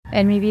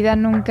En mi vida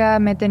nunca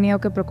me he tenido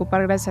que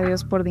preocupar, gracias a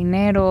Dios, por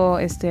dinero,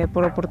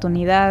 por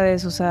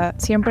oportunidades, o sea,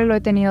 siempre lo he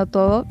tenido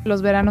todo.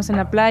 Los veranos en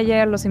la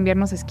playa, los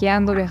inviernos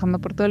esquiando, viajando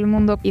por todo el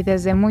mundo, y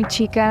desde muy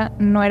chica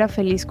no era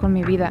feliz con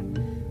mi vida.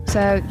 O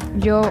sea,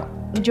 yo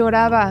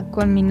lloraba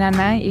con mi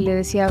nana y le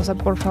decía, o sea,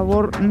 por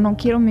favor, no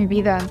quiero mi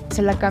vida,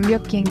 se la cambio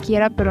a quien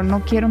quiera, pero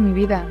no quiero mi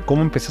vida.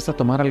 ¿Cómo empezaste a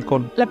tomar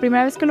alcohol? La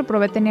primera vez que lo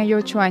probé tenía yo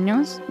 8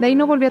 años, de ahí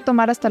no volví a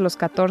tomar hasta los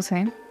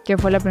 14, que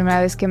fue la primera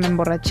vez que me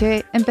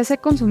emborraché. Empecé a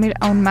consumir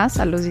aún más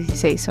a los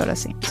 16, ahora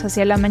sí. O sea, si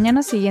a la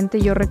mañana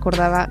siguiente yo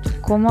recordaba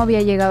cómo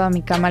había llegado a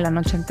mi cama la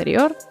noche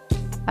anterior,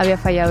 había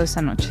fallado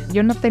esa noche.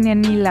 Yo no tenía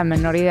ni la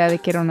menor idea de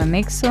que era un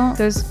anexo.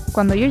 Entonces,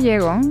 cuando yo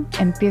llego,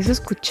 empiezo a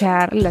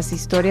escuchar las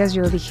historias.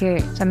 Yo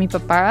dije, o sea, mi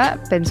papá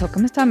pensó que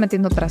me estaba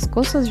metiendo otras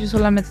cosas. Yo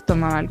solamente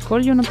tomaba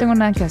alcohol. Yo no tengo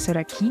nada que hacer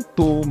aquí.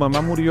 Tu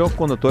mamá murió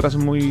cuando tú eras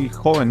muy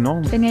joven,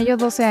 ¿no? Tenía yo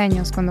 12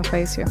 años cuando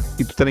falleció.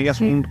 ¿Y tú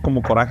tenías un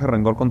como coraje,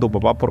 rencor con tu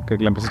papá porque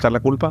le empezaste a echar la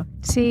culpa?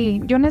 Sí,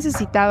 yo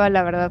necesitaba,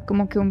 la verdad,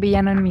 como que un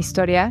villano en mi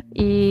historia.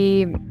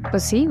 Y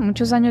pues sí,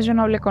 muchos años yo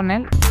no hablé con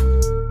él.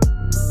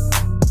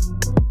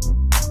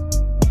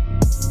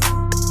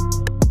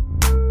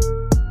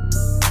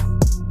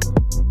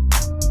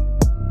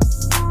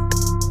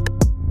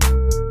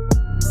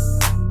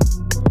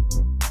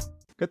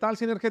 ¿Qué tal,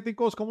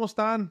 Sinergéticos? ¿Cómo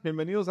están?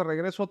 Bienvenidos de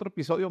regreso a otro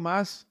episodio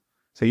más.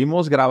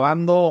 Seguimos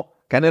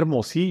grabando acá en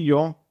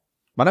Hermosillo.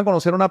 Van a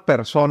conocer a una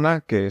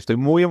persona que estoy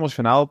muy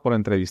emocionado por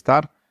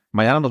entrevistar.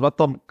 Mañana nos va a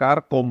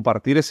tocar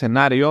compartir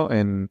escenario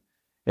en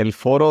el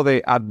foro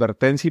de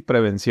advertencia y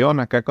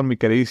prevención acá con mi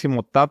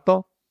queridísimo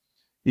Tato.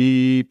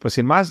 Y pues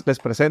sin más, les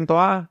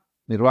presento a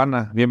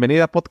Nirvana.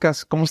 Bienvenida a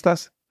podcast. ¿Cómo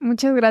estás?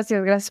 Muchas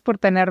gracias por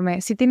tenerme.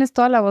 Sí tienes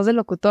toda la voz de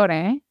locutor,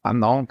 ¿eh? Ah,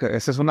 no, que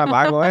ese es un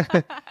halago, ¿eh?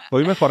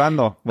 Voy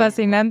mejorando.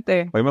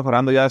 Fascinante. Voy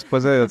mejorando ya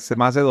después de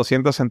más de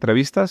 200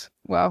 entrevistas.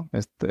 Wow.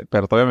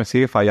 Pero todavía me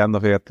sigue fallando,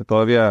 fíjate.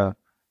 Todavía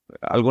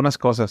algunas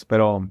cosas,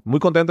 pero muy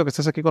contento que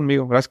estés aquí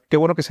conmigo. Gracias. Qué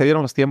bueno que se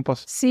dieron los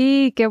tiempos.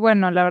 Sí, qué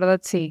bueno, la verdad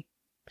sí.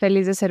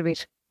 Feliz de servir.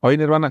 Oye,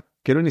 Nirvana,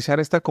 quiero iniciar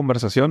esta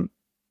conversación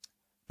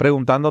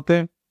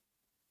preguntándote,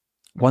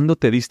 ¿cuándo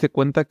te diste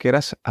cuenta que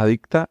eras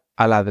adicta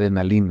a la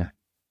adrenalina?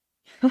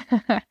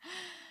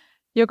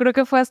 Yo creo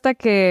que fue hasta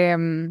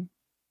que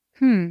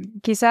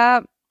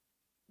quizá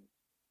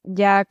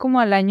ya como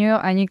al año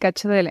y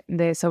cacho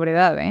de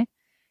sobriedad,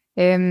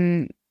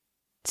 ¿eh?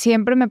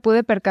 Siempre me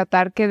pude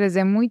percatar que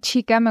desde muy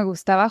chica me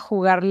gustaba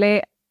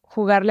jugarle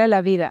a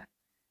la vida.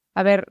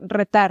 A ver,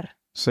 retar.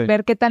 Sí.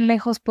 Ver qué tan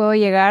lejos puedo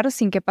llegar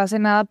sin que pase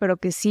nada, pero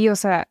que sí, o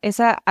sea,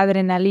 esa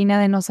adrenalina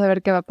de no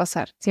saber qué va a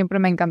pasar. Siempre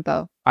me ha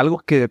encantado. Algo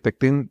que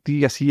detecté en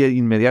ti así de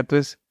inmediato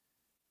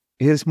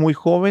eres muy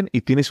joven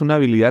y tienes una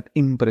habilidad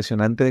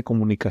impresionante de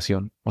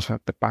comunicación. O sea,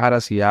 te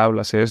paras y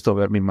hablas esto,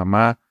 ver mi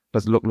mamá,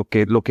 pues lo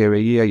que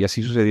veía y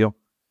así sucedió.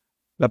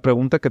 La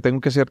pregunta que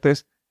tengo que hacerte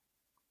es,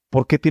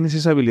 ¿por qué tienes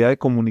esa habilidad de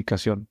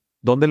comunicación?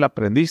 ¿Dónde la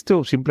aprendiste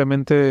o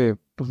simplemente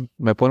pues,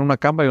 me pone una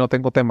cámara y no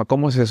tengo tema?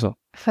 ¿Cómo es eso?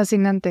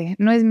 Fascinante.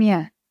 No es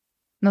mía.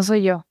 No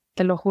soy yo,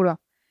 te lo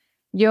juro.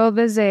 Yo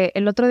desde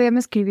el otro día me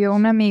escribió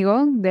un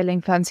amigo de la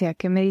infancia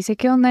que me dice,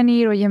 ¿qué onda,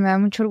 Nir? Oye, me da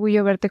mucho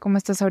orgullo verte cómo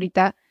estás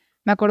ahorita.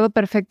 Me acuerdo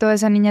perfecto de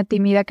esa niña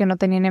tímida que no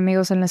tenía ni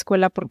amigos en la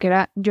escuela porque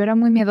yo era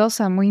muy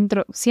miedosa,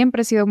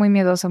 siempre he sido muy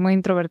miedosa, muy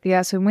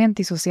introvertida, soy muy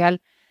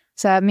antisocial. O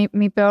sea,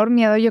 mi peor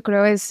miedo yo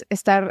creo es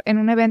estar en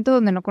un evento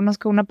donde no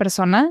conozco a una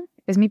persona.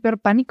 Es mi peor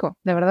pánico,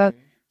 de verdad.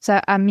 O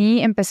sea, a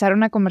mí empezar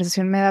una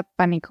conversación me da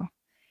pánico.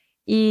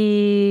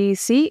 Y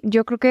sí,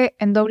 yo creo que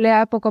en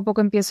AA poco a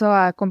poco empiezo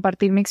a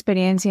compartir mi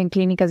experiencia en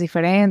clínicas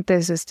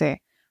diferentes,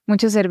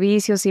 muchos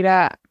servicios, ir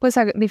a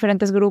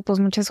diferentes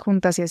grupos, muchas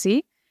juntas y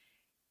así.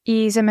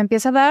 Y se me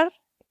empieza a dar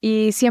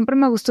y siempre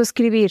me gustó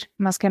escribir,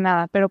 más que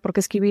nada, pero porque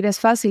escribir es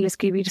fácil,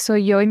 escribir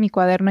soy yo y mi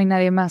cuaderno y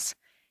nadie más.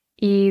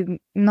 Y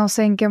no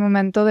sé en qué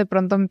momento de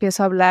pronto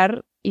empiezo a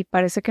hablar y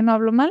parece que no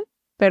hablo mal,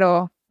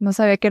 pero no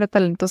sabía que era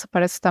talentosa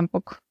para eso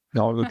tampoco.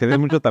 No, tienes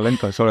mucho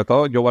talento. Sobre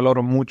todo yo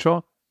valoro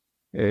mucho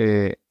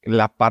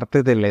la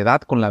parte de la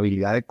edad con la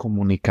habilidad de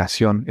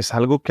comunicación. Es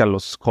algo que a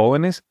los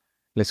jóvenes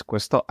les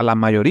cuesta, a la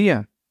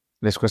mayoría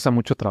les cuesta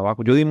mucho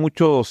trabajo. Yo di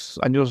muchos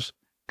años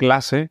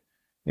clase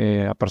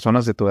a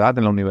personas de tu edad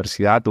en la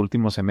universidad,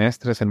 últimos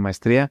semestres, en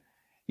maestría,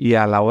 y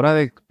a la hora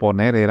de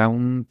exponer era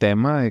un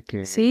tema de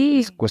que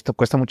sí.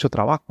 cuesta mucho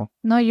trabajo.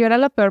 No, yo era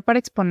la peor para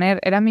exponer,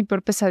 era mi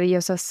peor pesadilla.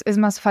 O sea, es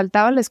más,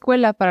 faltaba a la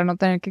escuela para no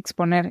tener que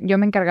exponer. Yo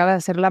me encargaba de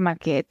hacer la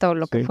maqueta o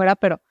lo que fuera,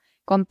 pero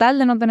con tal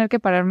de no tener que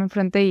pararme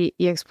enfrente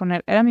y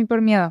exponer, era mi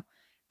peor miedo.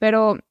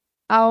 Pero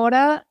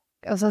ahora,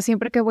 o sea,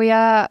 siempre que voy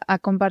a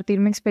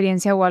compartir mi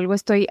experiencia o algo,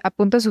 estoy a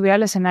punto de subir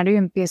al escenario y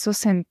empiezo a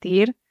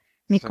sentir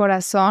mi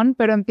corazón,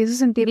 pero empiezo a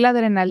sentir la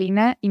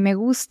adrenalina y me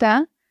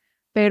gusta,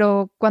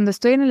 pero cuando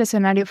estoy en el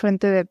escenario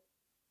frente de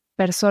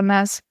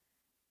personas,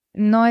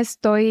 no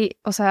estoy,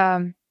 o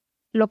sea,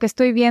 lo que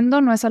estoy viendo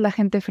no es a la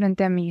gente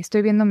frente a mí,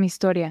 estoy viendo mi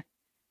historia.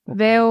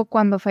 Veo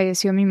cuando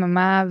falleció mi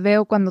mamá,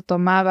 veo cuando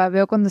tomaba,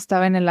 veo cuando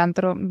estaba en el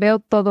antro, veo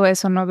todo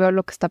eso, no veo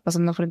lo que está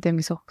pasando frente a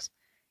mis ojos.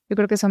 Yo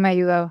creo que eso me ha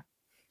ayudado.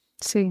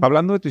 Sí.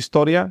 Hablando de tu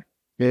historia,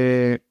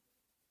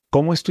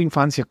 ¿Cómo es tu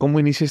infancia? ¿Cómo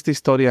inicia esta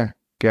historia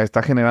que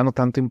está generando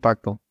tanto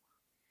impacto?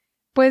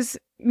 Pues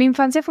mi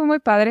infancia fue muy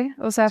padre,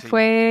 o sea, Sí.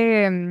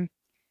 fue,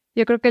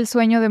 yo creo que el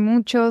sueño de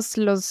muchos,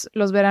 los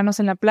veranos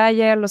en la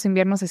playa, los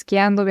inviernos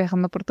esquiando,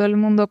 viajando por todo el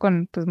mundo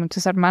con pues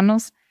muchos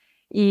hermanos.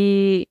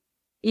 Y,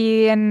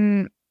 y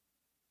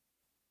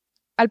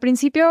al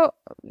principio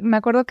me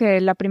acuerdo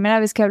que la primera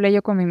vez que hablé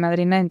yo con mi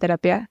madrina en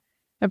terapia,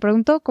 me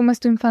preguntó, ¿cómo es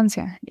tu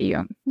infancia? Y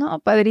yo, no,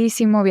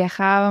 padrísimo,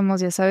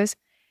 viajábamos, ya sabes.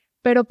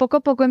 Pero poco a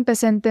poco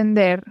empecé a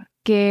entender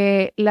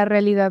que la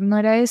realidad no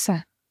era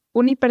esa.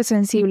 Un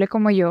hipersensible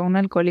como yo, un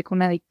alcohólico,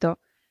 un adicto,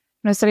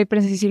 nuestra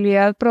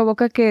hipersensibilidad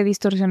provoca que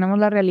distorsionemos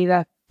la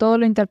realidad. Todo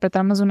lo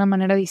interpretamos de una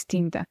manera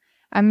distinta.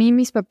 A mí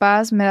mis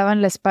papás me daban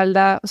la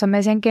espalda, o sea, me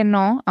decían que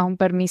no a un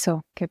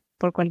permiso, que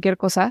por cualquier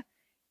cosa,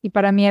 y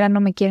para mí era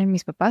no me quieren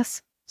mis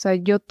papás. O sea,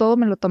 yo todo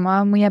me lo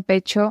tomaba muy a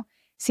pecho.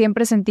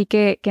 Siempre sentí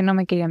que no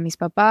me querían mis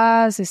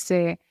papás,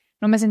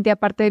 no me sentía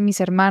parte de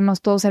mis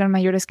hermanos, todos eran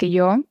mayores que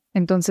yo,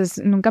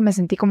 entonces nunca me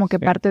sentí como que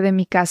Sí. parte de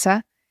mi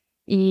casa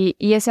y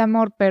ese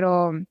amor,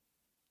 pero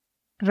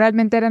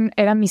realmente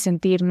era mi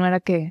sentir, no era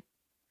que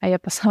haya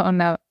pasado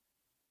nada.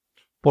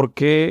 ¿Por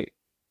qué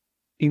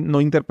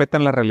no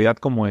interpretan la realidad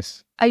como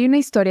es? Hay una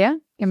historia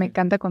que me Sí.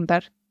 encanta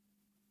contar.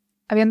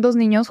 Habían dos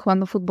niños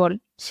jugando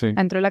fútbol Sí.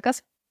 dentro de la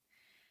casa.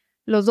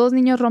 Los dos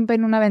niños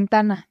rompen una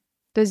ventana,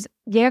 entonces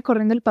llega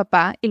corriendo el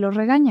papá y los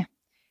regaña.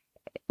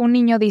 Un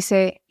niño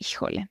dice,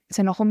 híjole,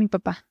 se enojó mi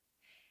papá.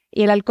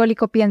 Y el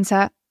alcohólico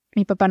piensa,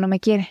 mi papá no me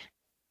quiere.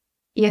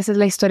 Y esa es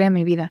la historia de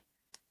mi vida.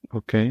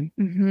 Ok.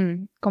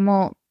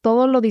 Como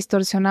todo lo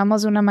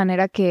distorsionamos de una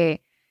manera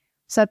que,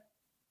 o sea,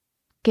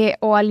 que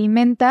o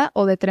alimenta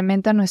o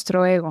detrimenta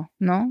nuestro ego,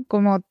 ¿no?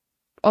 Como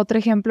otro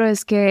ejemplo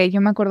es que yo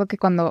me acuerdo que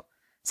cuando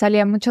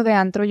salía mucho de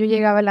antro, yo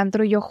llegaba al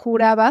antro y yo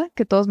juraba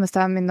que todos me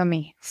estaban viendo a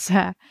mí. O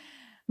sea,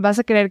 vas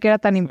a creer que era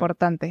tan Sí.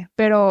 importante,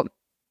 pero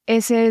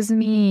ese es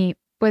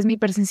pues mi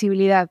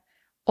hipersensibilidad.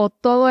 O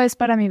todo es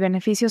para mi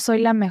beneficio, soy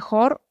la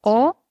mejor,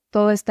 o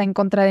todo está en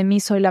contra de mí,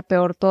 soy la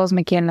peor, todos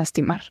me quieren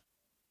lastimar.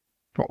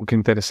 Oh, qué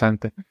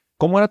interesante.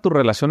 ¿Cómo era tu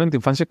relación en tu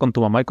infancia con tu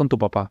mamá y con tu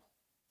papá?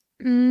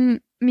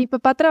 Mi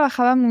papá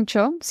trabajaba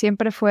mucho,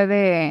 siempre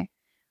fue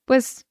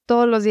pues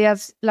todos los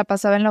días la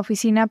pasaba en la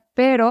oficina,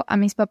 pero a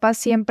mis papás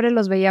siempre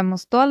los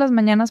veíamos todas las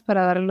mañanas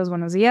para darles los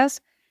buenos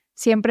días.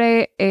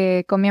 Siempre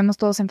comíamos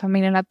todos en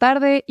familia en la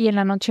tarde y en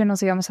la noche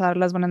nos íbamos a dar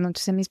las buenas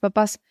noches a mis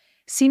papás.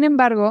 Sin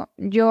embargo,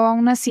 yo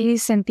aún así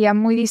sentía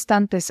muy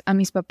distantes a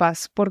mis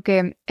papás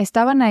porque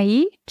estaban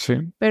ahí, Sí.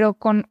 pero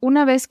con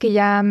una vez que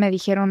ya me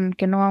dijeron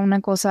que no a una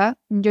cosa,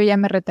 yo ya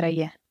me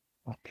retraía.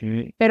 Ok.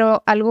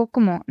 Pero algo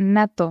como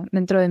nato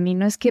dentro de mí.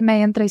 No es que me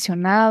hayan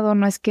traicionado,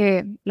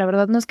 la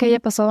verdad no es que haya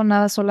pasado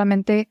nada,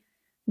 solamente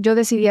yo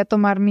decidí a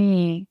tomar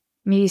mi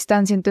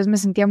distancia, entonces me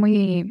sentía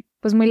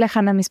pues muy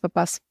lejana a mis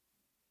papás.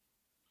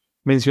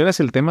 Mencionas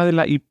el tema de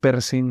la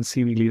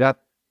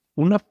hipersensibilidad.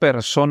 ¿Una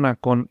persona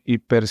con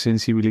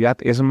hipersensibilidad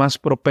es más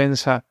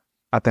propensa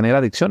a tener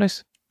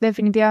adicciones?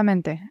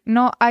 Definitivamente.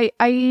 No,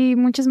 hay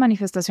muchas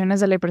manifestaciones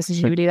de la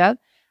hipersensibilidad.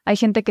 Hay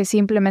gente que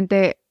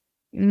simplemente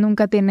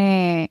nunca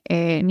tiene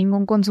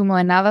ningún consumo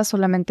de nada,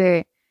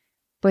 solamente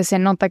pues se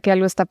nota que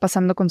algo está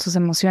pasando con sus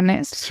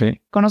emociones.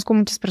 Sí. Conozco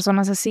muchas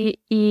personas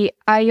así y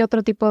hay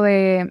otro tipo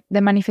de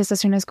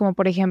manifestaciones como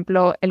por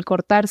ejemplo el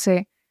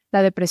cortarse,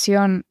 la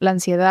depresión, la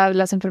ansiedad,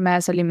 las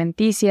enfermedades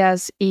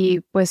alimenticias y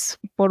pues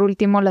por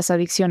último las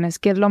adicciones,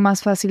 que es lo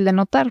más fácil de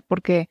notar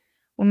porque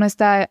uno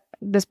está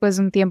después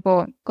de un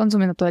tiempo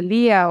consumiendo todo el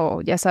día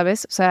o ya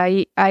sabes, o sea,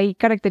 hay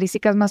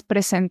características más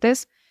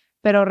presentes,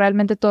 pero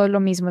realmente todo es lo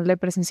mismo, es la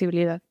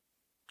hipersensibilidad.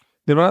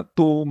 De verdad,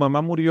 tu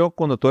mamá murió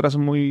cuando tú eras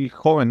muy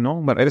joven, ¿no?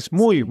 Bueno, eres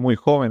muy, muy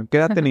joven. ¿Qué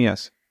edad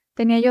tenías?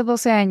 Tenía yo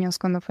 12 años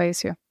cuando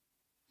falleció.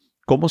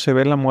 ¿Cómo se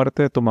ve la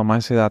muerte de tu mamá a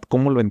esa edad?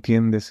 ¿Cómo lo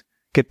entiendes?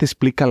 ¿Qué te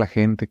explica la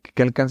gente?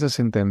 ¿Qué alcanzas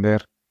a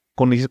entender?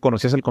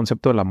 ¿Conocías el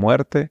concepto de la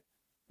muerte?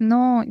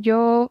 No,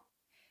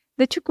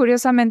 de hecho,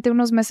 curiosamente,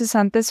 unos meses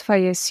antes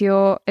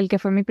falleció el que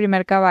fue mi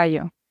primer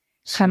caballo,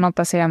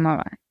 Janota se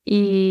llamaba,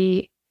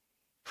 y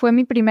fue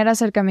mi primer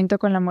acercamiento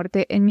con la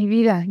muerte en mi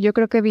vida. Yo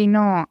creo que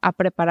vino a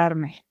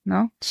prepararme,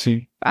 ¿no?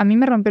 Sí. A mí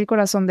me rompió el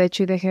corazón, de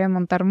hecho, y dejé de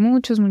montar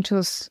un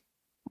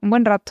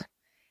buen rato.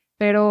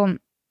 Pero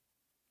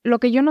lo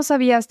que yo no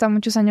sabía hasta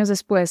muchos años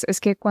después es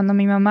que cuando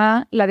mi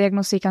mamá la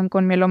diagnostican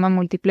con mieloma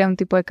múltiple, un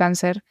tipo de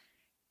cáncer,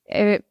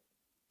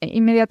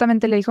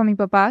 inmediatamente le dijo a mi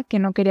papá que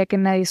no quería que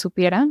nadie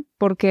supiera,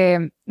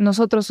 porque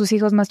nosotros, sus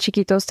hijos más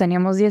chiquitos,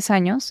 teníamos 10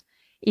 años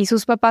y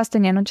sus papás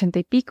tenían 80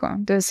 y pico.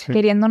 Entonces, Sí.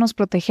 queriéndonos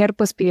proteger,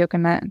 pues pidió que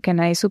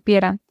nadie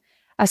supiera.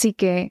 Así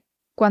que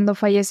cuando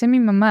fallece mi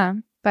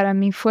mamá, para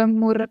mí fue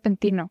muy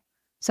repentino.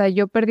 O sea,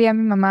 yo perdí a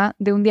mi mamá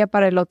de un día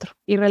para el otro,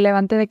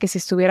 irrelevante de que si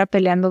estuviera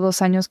peleando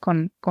 2 años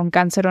con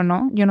cáncer o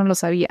no, yo no lo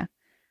sabía.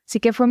 Así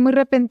que fue muy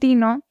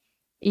repentino.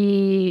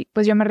 Y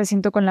pues yo me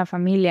resiento con la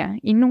familia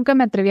y nunca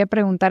me atreví a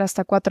preguntar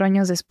hasta 4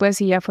 años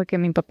después y ya fue que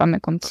mi papá me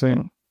contó. Sí.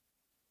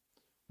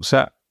 O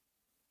sea,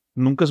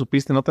 nunca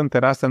supiste, no te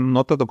enteraste,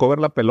 no te tocó ver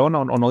la pelona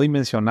o no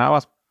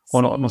dimensionabas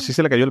o no sé si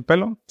se le cayó el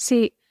pelo.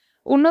 Sí,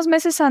 unos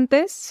meses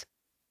antes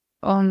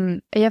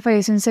ella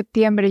falleció en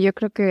septiembre, yo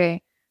creo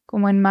que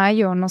como en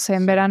mayo, no sé,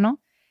 en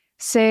verano.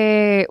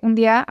 Un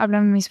día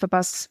hablan mis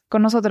papás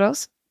con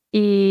nosotros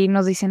y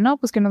nos dicen, no,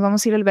 pues que nos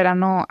vamos a ir el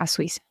verano a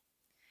Suiza.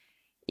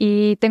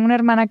 Y tengo una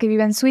hermana que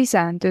vive en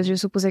Suiza, entonces yo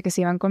supuse que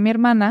se iban con mi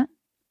hermana.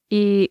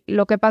 Y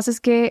lo que pasa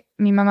es que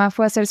mi mamá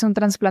fue a hacerse un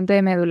trasplante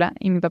de médula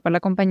y mi papá la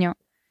acompañó.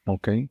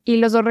 Okay. Y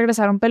los dos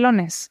regresaron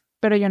pelones,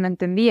 pero yo no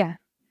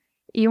entendía.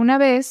 Y una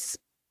vez,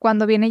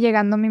 cuando viene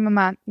llegando mi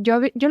mamá, yo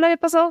le había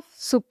pasado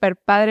súper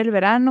padre el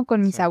verano con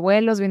mis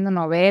abuelos, viendo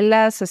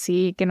novelas,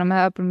 así que no me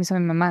daba permiso a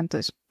mi mamá,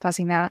 entonces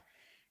fascinada.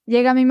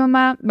 Llega mi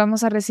mamá,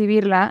 vamos a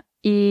recibirla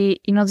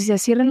y nos dice,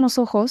 cierren los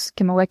ojos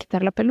que me voy a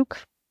quitar la peluca.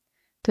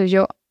 Entonces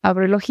yo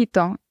abro el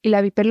ojito y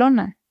la vi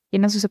pelona y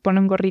en eso se pone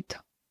un gorrito.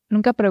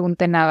 Nunca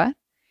pregunté nada.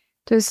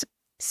 Entonces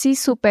sí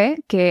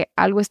supe que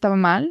algo estaba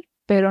mal,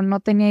 pero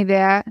no tenía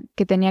idea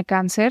que tenía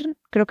cáncer.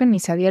 Creo que ni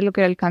sabía lo que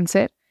era el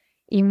cáncer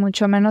y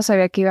mucho menos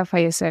sabía que iba a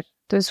fallecer.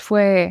 Entonces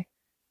fue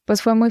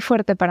muy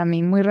fuerte para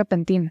mí, muy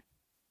repentino.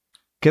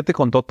 ¿Qué te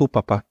contó tu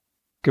papá?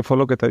 ¿Qué fue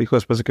lo que te dijo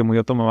después de que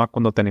murió tu mamá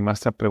cuando te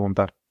animaste a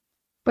preguntar?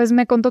 Pues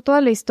me contó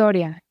toda la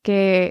historia,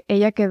 que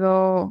ella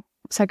quedó, o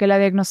sea, que la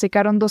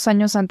diagnosticaron 2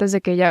 años antes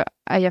de que ella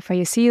haya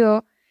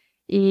fallecido.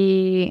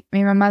 Y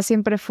mi mamá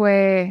siempre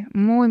fue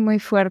muy, muy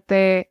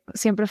fuerte,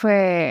 siempre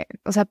fue,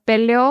 o sea,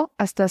 peleó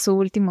hasta su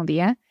último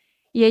día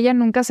y ella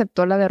nunca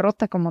aceptó la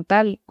derrota como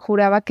tal.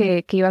 Juraba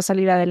que iba a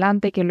salir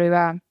adelante, que le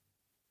iba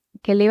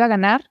a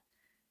ganar.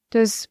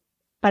 Entonces,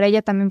 para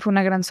ella también fue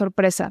una gran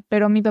sorpresa.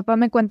 Pero mi papá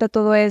me cuenta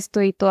todo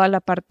esto y toda la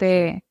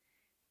parte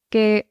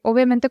que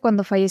obviamente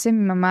cuando fallece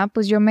mi mamá,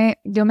 pues yo me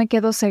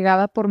quedo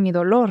cegada por mi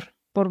dolor,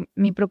 por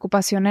mi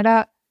preocupación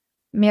era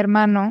mi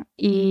hermano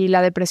y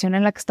la depresión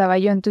en la que estaba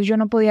yo. Entonces yo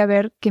no podía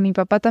ver que mi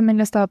papá también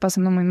le estaba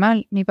pasando muy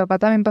mal. Mi papá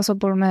también pasó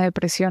por una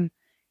depresión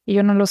y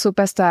yo no lo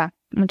supe hasta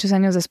muchos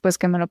años después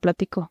que me lo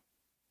platicó.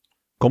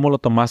 ¿Cómo lo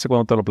tomaste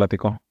cuando te lo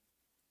platicó?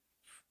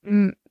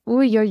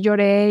 Yo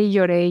lloré y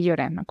lloré y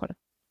lloré, me acuerdo.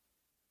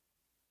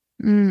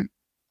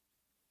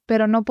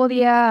 Pero no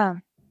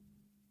podía.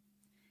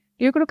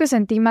 Yo creo que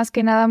sentí más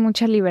que nada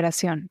mucha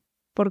liberación,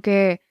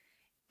 porque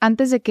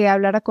antes de que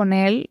hablara con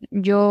él,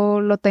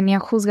 yo lo tenía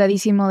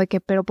juzgadísimo de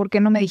que, pero ¿por qué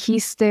no me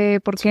dijiste?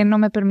 ¿Por qué no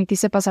me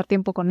permitiste pasar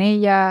tiempo con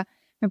ella?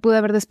 Me pude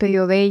haber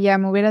despedido de ella,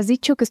 me hubieras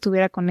dicho que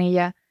estuviera con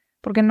ella,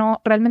 porque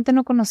realmente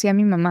no conocía a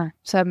mi mamá.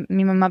 O sea,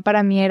 mi mamá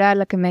para mí era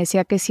la que me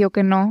decía que sí o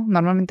que no,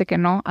 normalmente que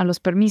no, a los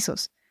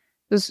permisos.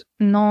 Entonces,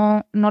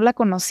 no la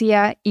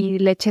conocía y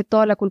le eché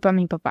toda la culpa a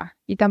mi papá.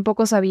 Y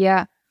tampoco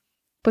sabía,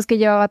 pues, que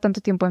llevaba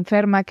tanto tiempo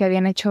enferma, que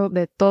habían hecho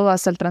de todo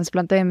hasta el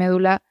trasplante de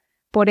médula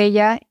por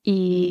ella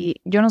y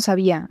yo no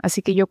sabía,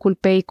 así que yo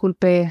culpé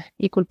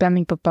a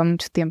mi papá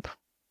mucho tiempo.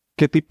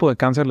 ¿Qué tipo de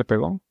cáncer le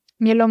pegó?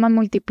 Mieloma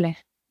múltiple.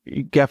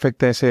 ¿Y qué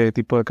afecta ese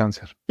tipo de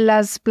cáncer?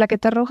 Las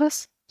plaquetas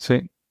rojas.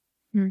 Sí.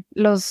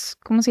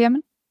 ¿Cómo se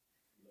llaman?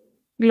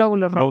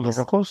 Glóbulos rojos. ¿Glóbulos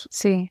rojos?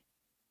 Sí.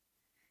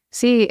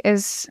 Sí,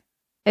 es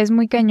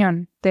muy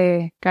cañón,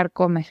 te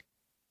carcome.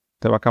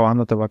 Te va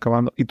acabando.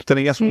 ¿Y tú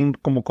tenías un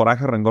como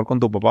coraje, rencor con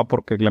tu papá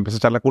porque le empezaste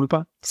a echar la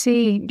culpa?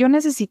 Sí, yo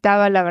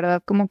necesitaba, la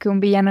verdad, como que un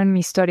villano en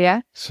mi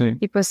historia. Sí.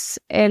 Y pues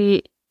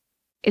él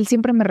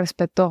siempre me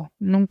respetó.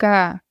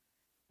 Nunca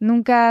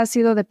ha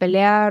sido de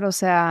pelear, o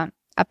sea,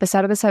 a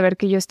pesar de saber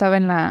que yo estaba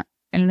en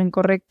lo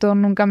incorrecto,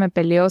 nunca me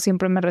peleó,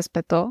 siempre me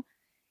respetó.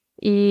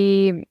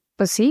 Y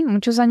pues sí,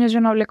 muchos años yo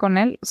no hablé con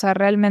él. O sea,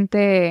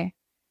 realmente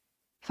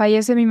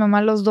fallece mi mamá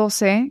a los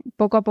 12,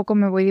 poco a poco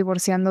me voy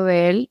divorciando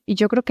de él y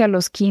yo creo que a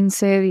los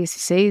 15,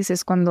 16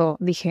 es cuando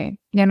dije,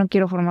 ya no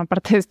quiero formar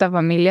parte de esta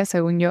familia,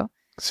 según yo.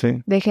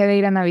 Sí. Dejé de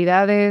ir a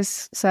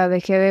Navidades, o sea,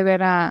 dejé de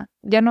ver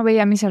ya no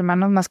veía a mis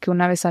hermanos más que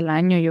una vez al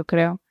año, yo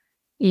creo,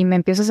 y me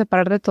empiezo a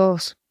separar de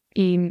todos.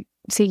 Y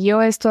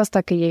siguió esto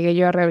hasta que llegué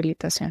yo a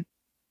rehabilitación.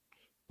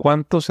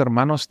 ¿Cuántos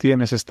hermanos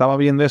tienes? Estaba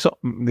viendo eso,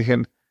 dije,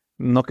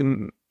 no,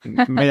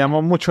 me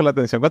llamó mucho la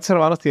atención. ¿Cuántos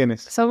hermanos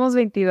tienes? Somos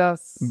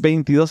 22.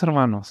 22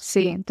 hermanos.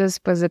 Sí, entonces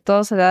pues de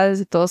todas edades,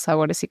 de todos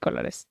sabores y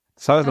colores.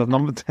 ¿Sabes los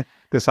nombres?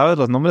 ¿Te sabes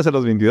los nombres de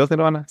los 22,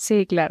 Nirvana?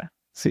 Sí, claro.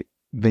 Sí,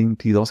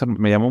 22.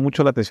 Me llamó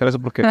mucho la atención eso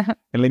porque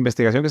en la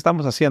investigación que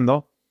estamos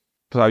haciendo,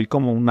 pues hay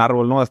como un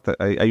árbol, ¿no? Hasta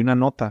hay una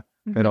nota,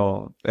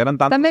 pero eran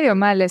tantos. Está medio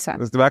mal esa.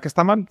 ¿Verdad que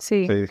está mal?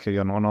 Sí. Sí, dije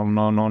yo,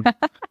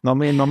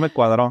 no me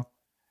cuadró.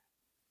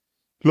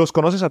 ¿Los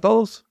conoces a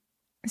todos?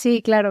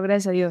 Sí, claro,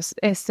 gracias a Dios.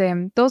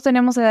 Todos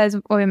tenemos edades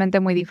obviamente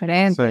muy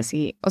diferentes. Sí.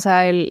 Y, o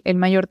sea, el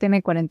mayor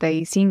tiene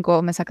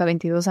 45, me saca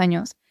 22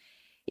 años.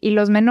 Y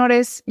los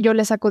menores, yo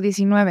les saco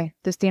 19,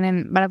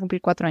 entonces van a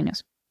cumplir 4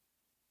 años.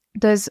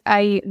 Entonces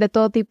hay de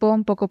todo tipo,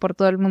 un poco por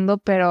todo el mundo,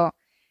 pero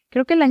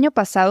creo que el año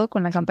pasado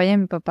con la campaña de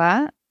mi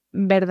papá,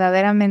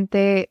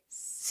 verdaderamente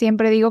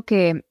siempre digo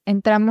que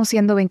entramos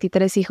siendo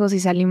 23 hijos y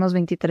salimos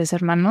 23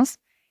 hermanos.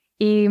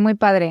 Y muy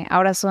padre,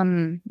 ahora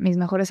son mis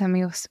mejores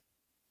amigos.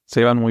 Se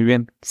llevan muy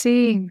bien.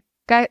 Sí,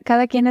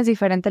 cada quien es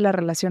diferente la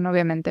relación,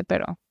 obviamente,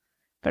 pero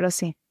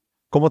sí.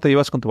 ¿Cómo te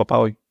llevas con tu papá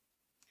hoy?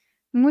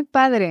 Muy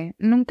padre.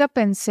 Nunca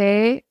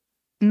pensé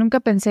nunca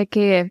pensé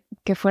que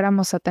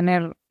fuéramos a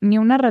tener ni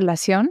una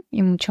relación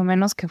y mucho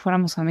menos que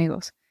fuéramos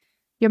amigos.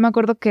 Yo me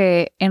acuerdo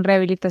que en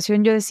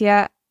rehabilitación yo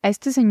decía, a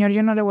este señor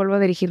yo no le vuelvo a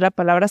dirigir la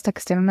palabra hasta que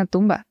esté en una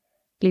tumba,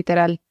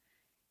 literal.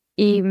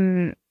 Y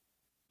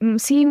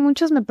sí,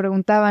 muchos me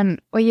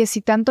preguntaban, oye,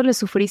 si tanto le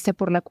sufriste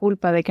por la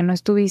culpa de que no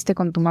estuviste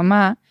con tu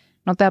mamá,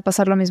 ¿no te va a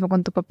pasar lo mismo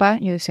con tu papá?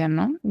 Yo decía,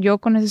 no, yo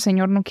con ese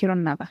señor no quiero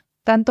nada.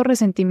 Tanto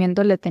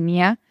resentimiento le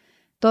tenía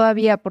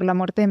todavía por la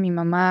muerte de mi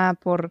mamá,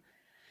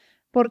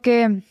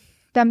 porque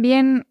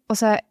también, o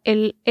sea,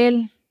 él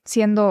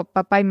siendo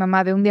papá y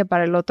mamá de un día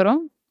para el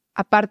otro,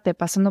 aparte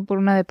pasando por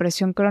una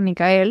depresión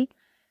crónica él,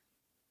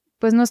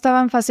 pues no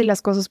estaban fáciles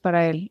las cosas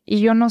para él.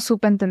 Y yo no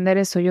supe entender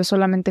eso, yo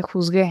solamente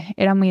juzgué,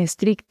 era muy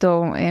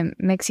estricto,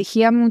 me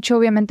exigía mucho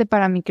obviamente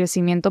para mi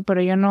crecimiento,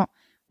 pero yo no,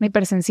 muy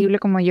hipersensible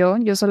como yo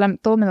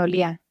todo me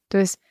dolía.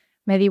 Entonces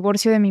me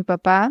divorcio de mi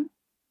papá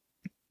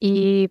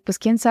y pues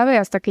quién sabe,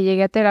 hasta que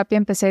llegué a terapia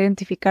empecé a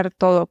identificar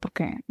todo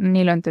porque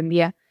ni lo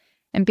entendía.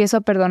 Empiezo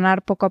a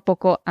perdonar poco a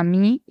poco a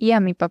mí y a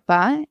mi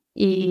papá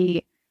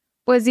y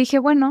pues dije,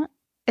 bueno,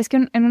 es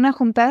que en una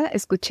junta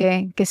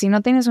escuché que si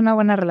no tienes una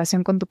buena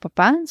relación con tu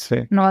papá, Sí.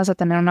 no vas a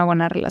tener una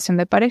buena relación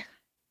de pareja.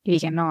 Y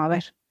dije, no, a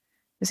ver,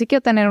 yo sí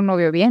quiero tener un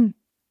novio bien.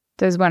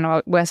 Entonces,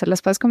 bueno, voy a hacer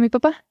las paces con mi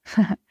papá.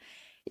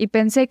 Y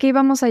pensé que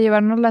íbamos a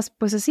llevárnoslas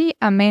pues así,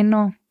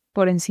 ameno,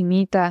 por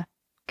encimita.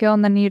 ¿Qué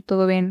onda, Nir?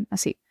 ¿Todo bien?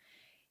 Así.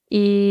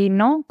 Y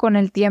no, con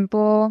el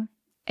tiempo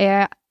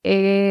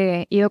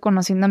he ido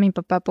conociendo a mi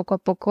papá poco a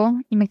poco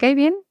y me cae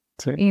bien.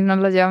 Sí. Y nos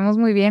lo llevamos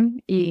muy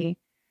bien. Y,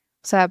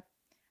 o sea,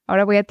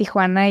 ahora voy a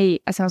Tijuana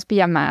y hacemos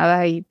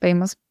pijamada y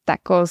pedimos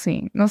tacos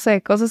y no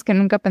sé, cosas que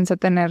nunca pensé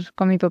tener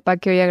con mi papá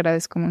que hoy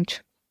agradezco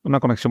mucho. Una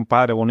conexión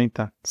padre,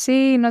 bonita.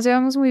 Sí, nos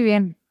llevamos muy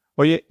bien.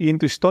 Oye, y en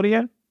tu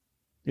historia,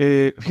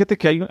 fíjate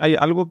que hay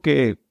algo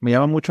que me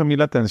llama mucho a mí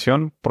la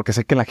atención, porque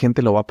sé que la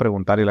gente lo va a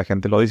preguntar y la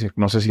gente lo dice.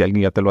 No sé si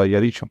alguien ya te lo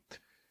haya dicho.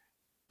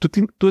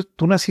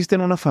 Tú naciste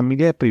en una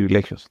familia de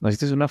privilegios.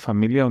 Naciste en una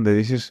familia donde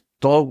dices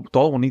todo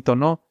bonito,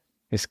 ¿no?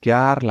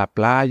 Esquiar, la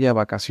playa,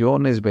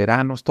 vacaciones,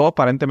 veranos, todo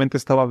aparentemente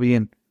estaba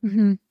bien.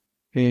 Uh-huh.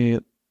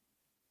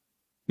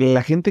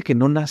 La gente que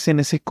no nace en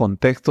ese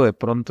contexto, de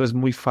pronto es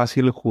muy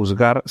fácil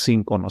juzgar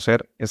sin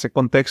conocer ese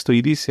contexto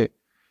y dice,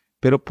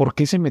 pero ¿por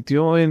qué se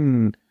metió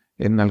en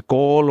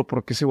alcohol o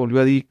por qué se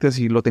volvió adicta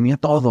si lo tenía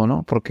todo,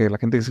 ¿no? Porque la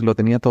gente dice lo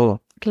tenía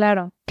todo.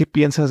 Claro. ¿Qué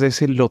piensas de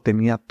ese lo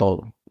tenía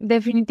todo?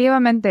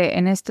 Definitivamente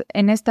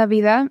en esta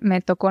vida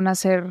me tocó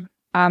nacer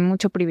a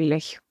mucho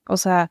privilegio. O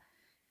sea,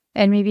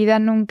 en mi vida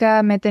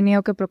nunca me he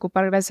tenido que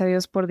preocupar, gracias a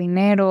Dios, por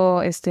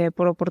dinero,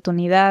 por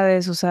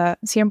oportunidades. O sea,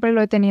 siempre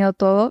lo he tenido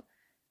todo,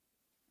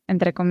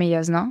 entre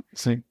comillas, ¿no?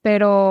 Sí.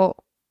 Pero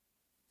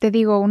te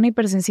digo, una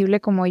hipersensible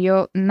como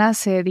yo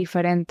nace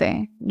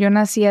diferente. Yo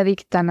nací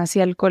adicta,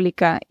 nací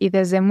alcohólica y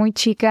desde muy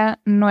chica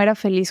no era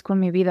feliz con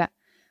mi vida.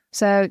 O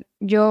sea,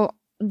 yo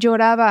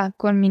lloraba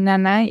con mi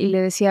nana y le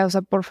decía, o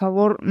sea, por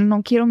favor,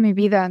 no quiero mi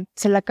vida.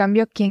 Se la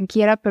cambio a quien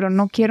quiera, pero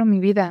no quiero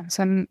mi vida. O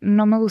sea,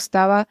 no me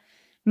gustaba,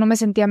 no me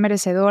sentía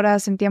merecedora,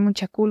 sentía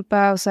mucha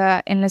culpa. O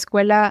sea, en la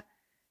escuela,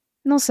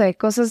 no sé,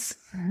 cosas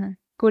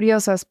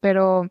curiosas,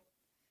 pero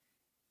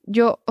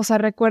yo, o sea,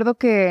 recuerdo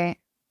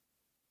que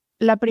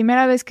la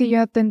primera vez que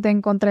yo atenté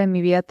en contra de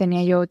mi vida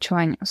tenía yo 8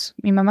 años.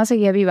 Mi mamá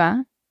seguía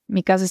viva,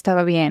 mi casa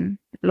estaba bien,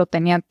 lo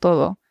tenía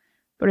todo,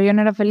 pero yo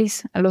no era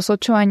feliz. A los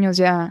 8 años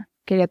ya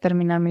quería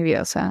terminar mi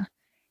vida. O sea,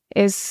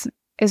 es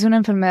una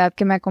enfermedad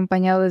que me ha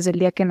acompañado desde el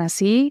día que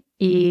nací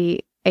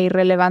e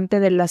irrelevante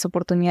de las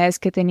oportunidades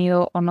que he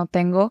tenido o no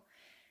tengo.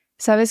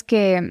 Sabes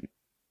que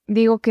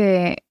digo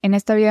que en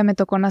esta vida me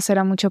tocó nacer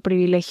a mucho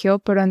privilegio,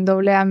 pero en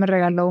AA me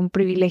regaló un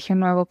privilegio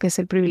nuevo que es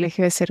el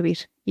privilegio de servir.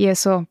 Y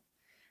eso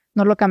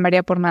no lo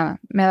cambiaría por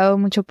nada. Me ha dado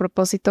mucho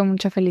propósito,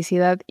 mucha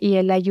felicidad y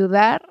el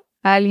ayudar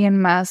a alguien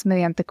más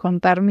mediante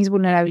contar mis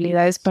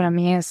vulnerabilidades para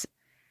mí es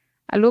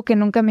algo que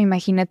nunca me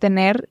imaginé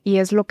tener y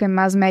es lo que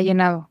más me ha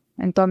llenado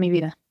en toda mi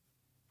vida.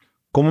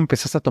 ¿Cómo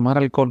empezaste a tomar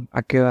alcohol?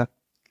 ¿A qué edad?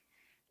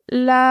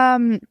 La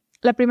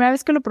primera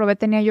vez que lo probé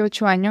tenía yo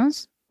 8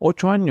 años.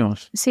 8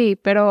 años. Sí,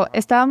 pero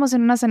estábamos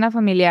en una cena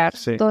familiar,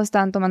 Sí. Todos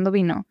estaban tomando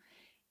vino.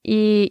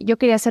 Y yo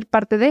quería ser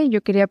parte de,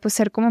 yo quería pues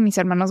ser como mis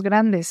hermanos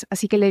grandes.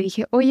 Así que le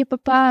dije, oye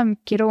papá,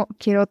 quiero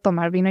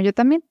tomar vino yo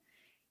también.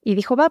 Y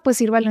dijo, va, pues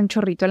sírvale un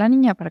chorrito a la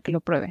niña para que lo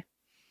pruebe.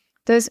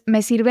 Entonces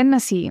me sirven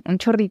así, un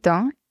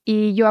chorrito,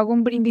 y yo hago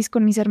un brindis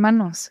con mis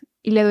hermanos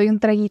y le doy un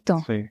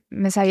traguito. Sí.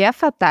 Me sabía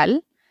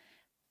fatal,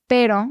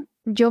 pero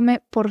yo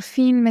por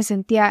fin me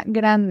sentía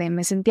grande,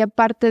 me sentía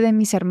parte de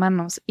mis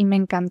hermanos y me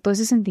encantó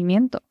ese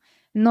sentimiento.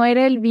 No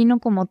era el vino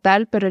como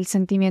tal, pero el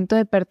sentimiento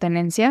de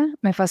pertenencia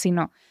me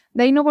fascinó.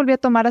 De ahí no volví a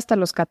tomar hasta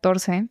los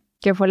 14,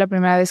 que fue la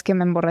primera vez que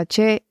me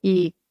emborraché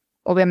y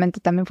obviamente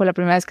también fue la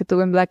primera vez que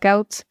tuve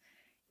blackouts.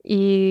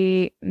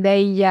 Y de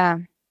ahí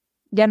ya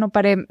no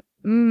paré.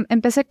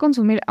 Empecé a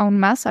consumir aún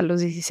más a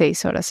los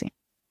 16, ahora sí,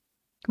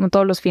 como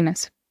todos los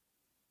fines.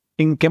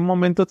 ¿En qué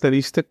momento te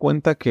diste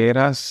cuenta que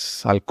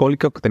eras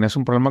alcohólica o que tenías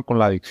un problema con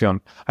la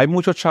adicción? Hay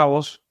muchos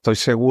chavos, estoy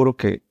seguro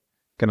que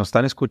nos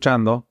están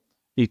escuchando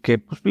y que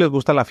pues les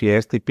gusta la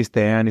fiesta y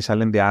pistean y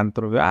salen de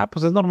antro.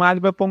 Pues es normal,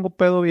 yo me pongo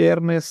pedo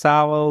viernes,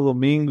 sábado,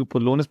 domingo, y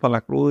pues lunes para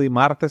la cruda y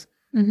martes.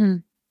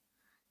 Ujú.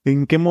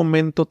 ¿En qué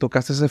momento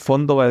tocaste ese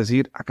fondo para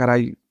decir,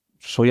 caray,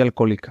 soy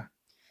alcohólica?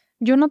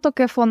 Yo no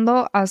toqué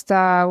fondo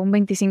hasta un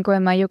 25 de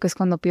mayo, que es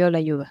cuando pido la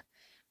ayuda.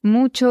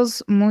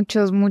 Muchos,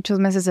 muchos, muchos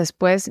meses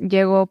después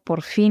llego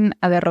por fin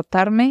a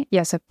derrotarme y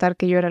aceptar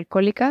que yo era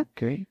alcohólica.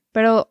 Okay.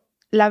 Pero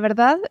la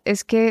verdad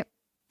es que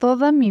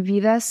toda mi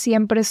vida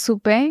siempre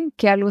supe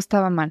que algo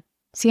estaba mal.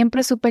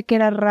 Siempre supe que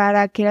era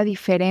rara, que era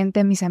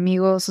diferente a mis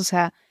amigos. O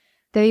sea,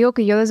 te digo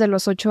que yo desde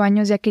los 8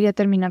 años ya quería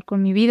terminar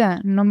con mi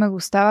vida. No me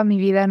gustaba mi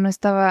vida, no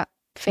estaba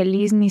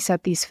feliz ni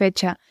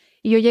satisfecha.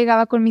 Y yo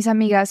llegaba con mis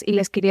amigas y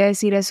les quería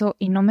decir eso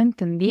y no me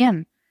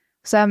entendían.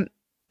 O sea,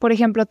 por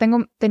ejemplo,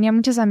 tenía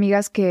muchas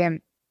amigas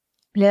que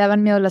le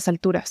daban miedo a las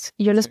alturas.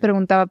 Y yo les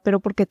preguntaba, ¿pero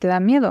por qué te da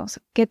miedo? O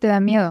sea, ¿qué te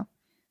da miedo?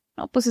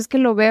 No, pues es que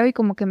lo veo y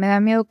como que me da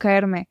miedo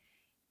caerme.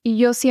 Y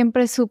yo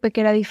siempre supe que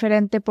era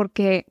diferente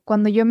porque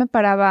cuando yo me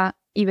paraba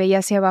y veía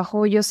hacia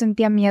abajo, yo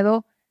sentía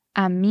miedo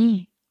a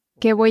mí.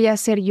 ¿Qué voy a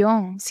hacer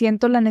yo?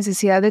 Siento la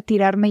necesidad de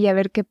tirarme y a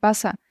ver qué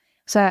pasa.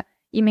 O sea,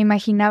 y me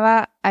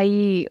imaginaba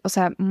ahí, o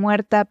sea,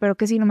 muerta, pero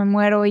 ¿qué si no me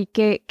muero? ¿Y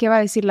qué va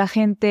a decir la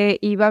gente?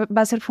 ¿Y va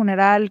a ser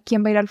funeral?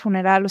 ¿Quién va a ir al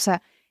funeral? O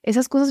sea,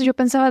 esas cosas yo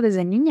pensaba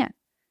desde niña.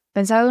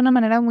 Pensaba de una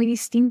manera muy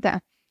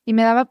distinta. Y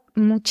me daba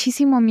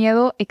muchísimo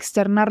miedo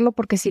externarlo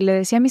porque si le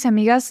decía a mis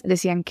amigas,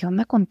 decían, ¿qué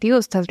onda contigo?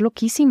 Estás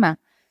loquísima.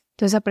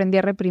 Entonces aprendí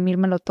a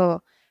reprimírmelo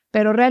todo.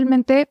 Pero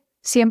realmente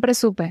siempre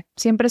supe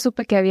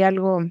que había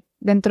algo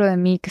dentro de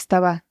mí que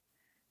estaba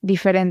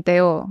diferente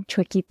o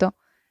chuequito.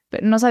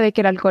 Pero no sabía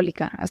que era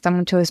alcohólica hasta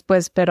mucho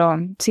después, pero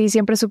sí,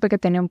 siempre supe que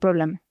tenía un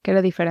problema, que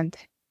era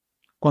diferente.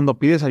 Cuando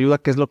pides ayuda,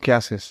 ¿qué es lo que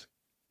haces?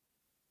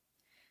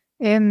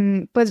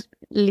 Pues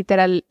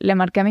literal, le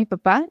marqué a mi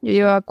papá. Yo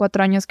llevaba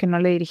 4 años que no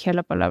le dirigía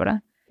la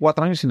palabra.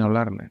 4 años sin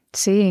hablarle.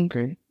 Sí,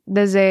 Okay.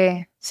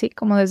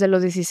 como desde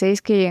los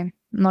 16 que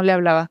no le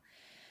hablaba.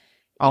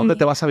 ¿A dónde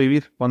te Y vas a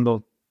vivir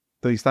cuando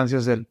te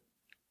distancias de él?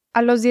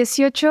 a los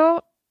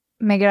 18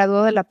 me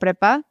graduó de la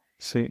prepa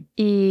Sí.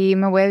 y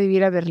me voy a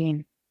vivir a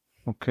Berlín.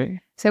 Ok.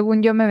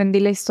 Según yo me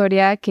vendí la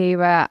historia que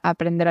iba a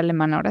aprender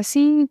alemán ahora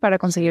sí, para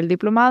conseguir el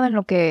diplomado, en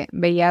lo que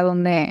veía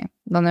dónde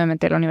me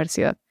metí a la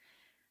universidad.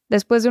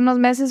 Después de unos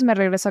meses me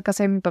regreso a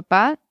casa de mi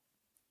papá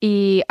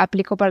y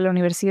aplico para la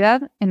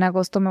universidad. En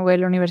agosto me voy a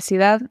la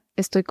universidad.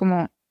 Estoy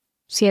como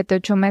 7,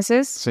 8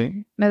 meses.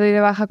 Sí. Me doy de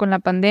baja con la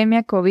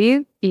pandemia,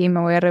 COVID, y me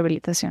voy a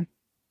rehabilitación.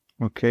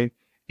 Ok.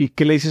 ¿Y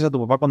qué le dices a tu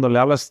papá cuando le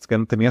hablas que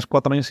tenías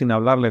 4 años sin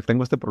hablarle?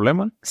 ¿Tengo este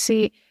problema?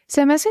 Sí,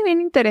 se me hace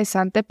bien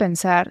interesante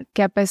pensar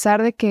que a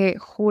pesar de que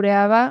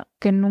juraba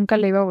que nunca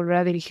le iba a volver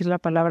a dirigir la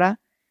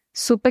palabra,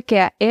 supe que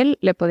a él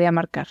le podía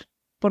marcar,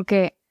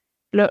 porque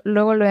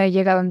luego lo he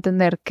llegado a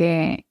entender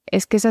que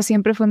es que esa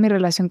siempre fue mi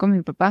relación con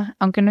mi papá.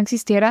 Aunque no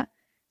existiera,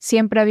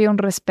 siempre había un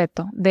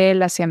respeto de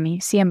él hacia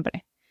mí,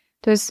 siempre.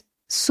 Entonces,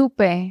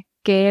 supe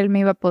que él me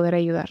iba a poder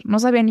ayudar. No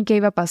sabía ni qué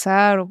iba a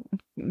pasar,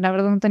 la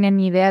verdad no tenía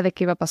ni idea de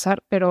qué iba a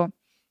pasar, pero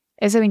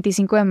ese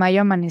 25 de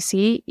mayo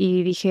amanecí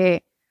y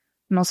dije,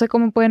 no sé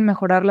cómo pueden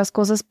mejorar las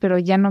cosas, pero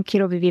ya no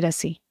quiero vivir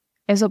así.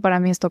 Eso para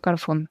mí es tocar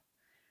fondo.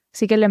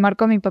 Así que le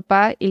marco a mi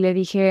papá y le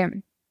dije,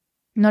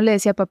 no le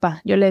decía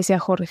papá, yo le decía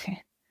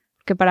Jorge,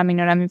 que para mí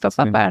no era mi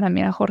papá, Sí. para mí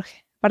era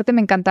Jorge. Aparte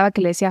me encantaba que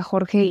le decía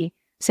Jorge y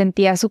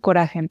sentía su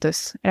coraje,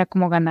 entonces era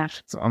como ganar.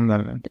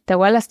 Ándale. Te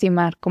voy a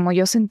lastimar, como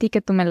yo sentí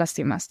que tú me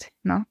lastimaste,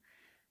 ¿no?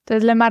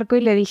 Entonces le marco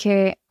y le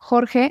dije,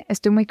 Jorge,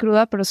 estoy muy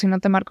cruda, pero si no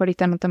te marco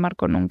ahorita, no te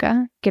marco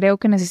nunca. Creo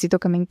que necesito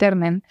que me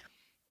internen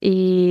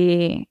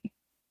y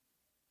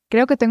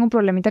creo que tengo un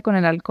problemita con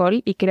el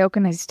alcohol y creo que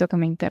necesito que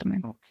me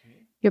internen.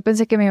 Okay. Yo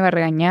pensé que me iba a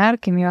regañar,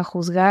 que me iba a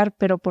juzgar,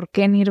 pero ¿por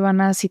qué,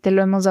 Nirvana? Si te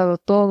lo hemos dado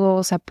todo,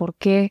 o sea, ¿por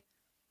qué?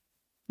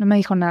 No me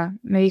dijo nada.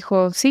 Me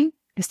dijo, sí,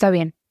 está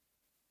bien.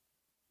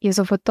 Y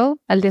eso fue todo.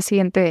 Al día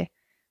siguiente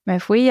me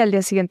fui y al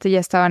día siguiente ya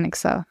estaba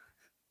anexada.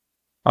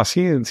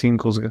 Así, sin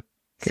juzgar.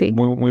 Sí.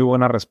 Muy, muy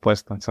buena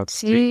respuesta. O sea,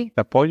 Sí,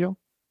 te apoyo.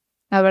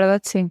 la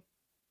verdad sí.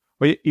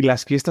 Oye, ¿y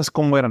las fiestas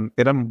cómo eran?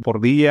 ¿Eran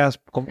por días?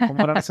 ¿Cómo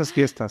eran esas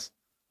fiestas?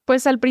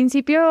 Pues al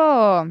principio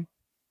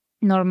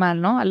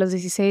normal, ¿no? A los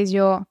 16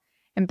 yo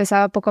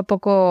empezaba poco a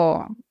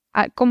poco,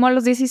 como a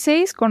los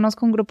 16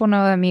 conozco un grupo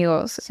nuevo de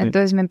amigos, Sí.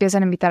 entonces me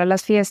empiezan a invitar a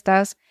las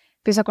fiestas,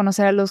 empiezo a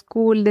conocer a los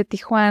cool de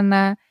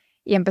Tijuana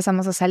y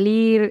empezamos a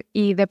salir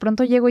y de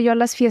pronto llego yo a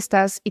las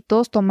fiestas y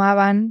todos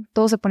tomaban,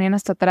 todos se ponían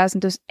hasta atrás,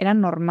 entonces era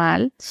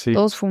normal, Sí.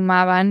 todos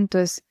fumaban,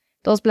 entonces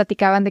todos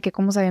platicaban de que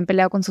cómo se habían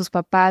peleado con sus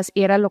papás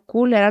y era lo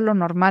cool, era lo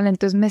normal,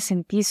 entonces me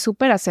sentí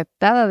súper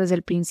aceptada desde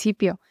el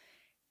principio.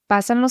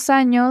 Pasan los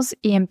años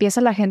y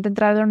empieza la gente a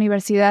entrar a la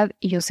universidad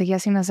y yo seguía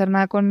sin hacer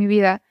nada con mi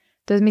vida.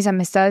 Entonces mis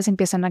amistades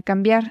empiezan a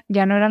cambiar.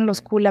 Ya no eran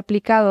los cool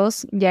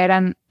aplicados, ya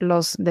eran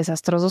los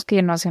desastrosos que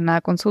ya no hacían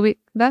nada con su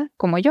vida,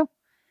 como yo.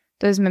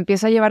 Entonces me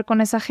empiezo a llevar con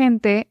esa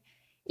gente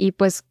y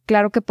pues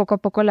claro que poco a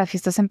poco la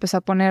fiesta se empezó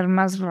a poner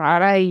más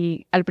rara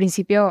y al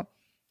principio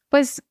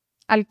pues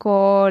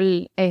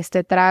alcohol,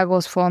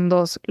 tragos,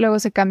 fondos, luego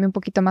se cambia un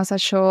poquito más a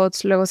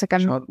shots, luego se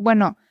cambia, Shot.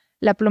 bueno,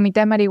 la plumita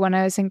de marihuana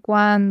de vez en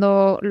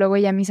cuando, luego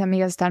ya mis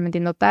amigas estaban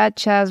metiendo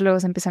tachas, luego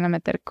se empiezan a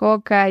meter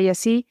coca y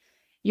así.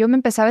 Yo me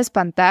empezaba a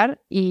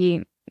espantar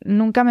y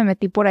nunca me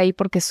metí por ahí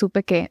porque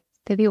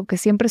te digo que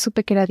siempre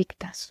supe que era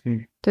adicta. Sí.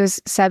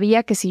 Entonces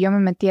sabía que si yo me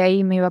metía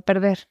ahí me iba a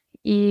perder.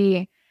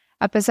 Y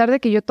a pesar de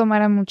que yo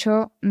tomara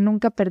mucho,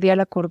 nunca perdía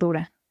la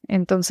cordura.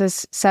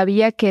 Entonces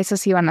sabía que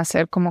esas iban a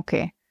ser como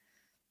que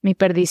mi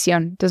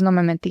perdición. Entonces no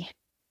me metí.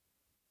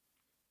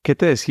 ¿Qué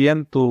te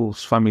decían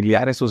tus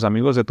familiares, tus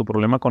amigos de tu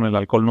problema con el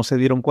alcohol? ¿No se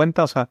dieron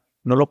cuenta? O sea,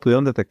 ¿no lo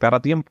pudieron detectar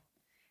a tiempo?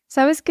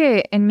 Sabes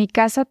que en mi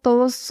casa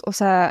todos, o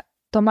sea,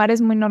 tomar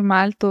es muy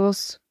normal.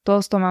 Todos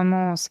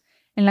tomamos.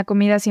 En la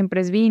comida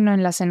siempre es vino,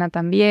 en la cena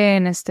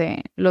también,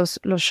 los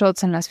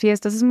shots en las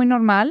fiestas, es muy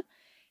normal.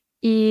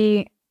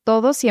 Y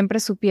todos siempre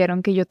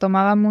supieron que yo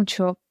tomaba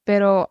mucho,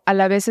 pero a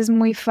la vez es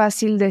muy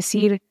fácil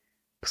decir,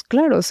 pues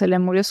claro, se le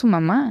murió su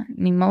mamá,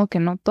 ni modo que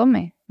no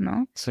tome,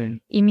 ¿no?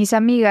 Sí. Y mis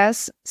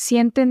amigas sí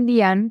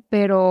entendían,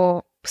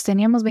 pero pues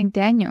teníamos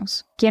 20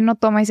 años. ¿Quién no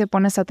toma y se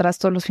pone hasta atrás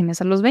todos los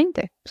fines a los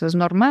 20? Pues es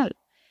normal.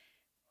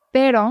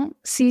 Pero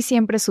sí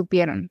siempre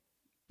supieron.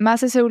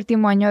 Más ese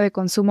último año de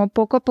consumo,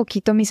 poco a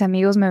poquito mis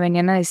amigos me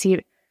venían a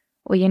decir,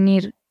 oye,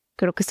 Nir,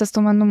 creo que estás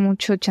tomando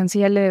mucho, chance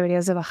ya le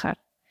deberías de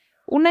bajar.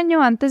 Un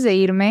año antes de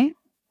irme,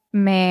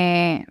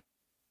 me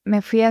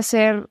fui a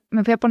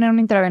poner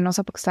una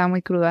intravenosa porque estaba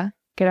muy cruda,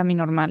 que era mi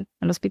normal,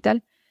 al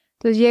hospital.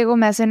 Entonces llego,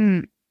 me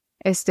hacen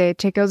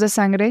chequeos de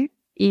sangre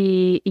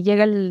y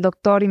llega el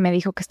doctor y me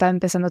dijo que estaba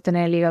empezando a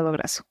tener el hígado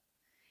graso.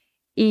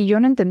 Y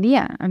yo no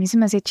entendía, a mí se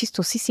me hacía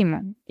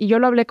chistosísimo. Y yo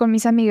lo hablé con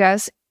mis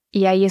amigas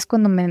y ahí es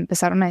cuando me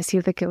empezaron a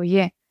decir de que,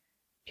 oye,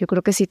 yo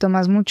creo que sí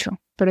tomas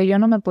mucho, pero yo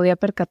no me podía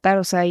percatar,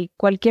 o sea, y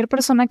cualquier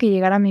persona que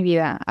llegara a mi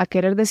vida a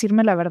querer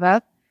decirme la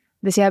verdad,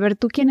 decía, a ver,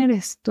 ¿tú quién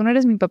eres? Tú no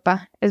eres mi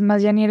papá, es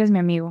más, ya ni eres mi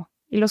amigo.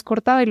 Y los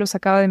cortaba y los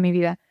sacaba de mi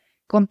vida,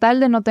 con tal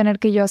de no tener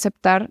que yo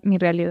aceptar mi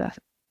realidad.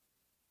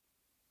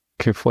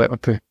 Qué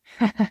fuerte.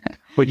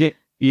 Oye,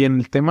 y en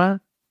el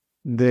tema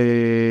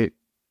de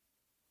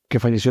que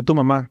falleció tu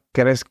mamá,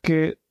 ¿crees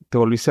que te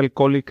volviste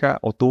alcohólica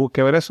o tuvo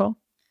que ver eso?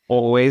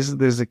 ¿O es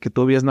desde que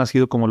tú habías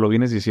nacido como lo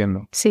vienes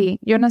diciendo? Sí,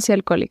 yo nací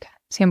alcohólica,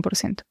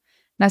 100%.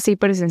 Nací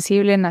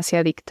hipersensible, nací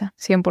adicta,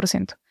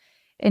 100%.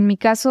 En mi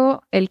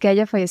caso, el que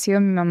haya fallecido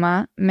mi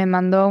mamá me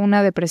mandó a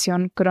una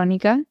depresión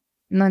crónica.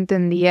 No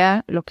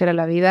entendía lo que era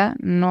la vida,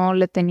 no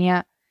le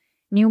tenía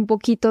ni un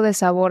poquito de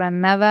sabor a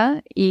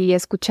nada y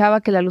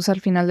escuchaba que la luz al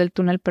final del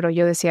túnel, pero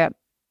yo decía,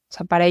 o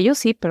sea, para ellos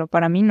sí, pero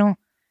para mí no.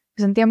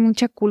 Sentía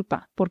mucha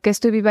culpa. ¿Por qué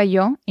estoy viva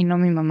yo y no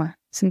mi mamá?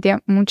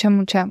 Sentía mucha,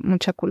 mucha,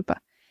 mucha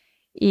culpa.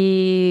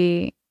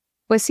 Y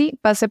pues sí,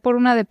 pasé por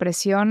una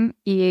depresión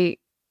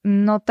y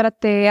no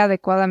traté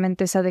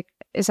adecuadamente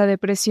esa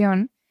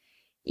depresión.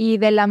 Y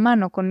de la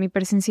mano con mi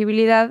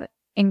hipersensibilidad,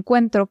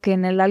 encuentro que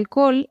en el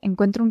alcohol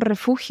encuentro un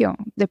refugio.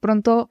 De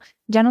pronto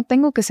ya no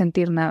tengo que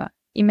sentir nada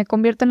y me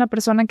convierto en la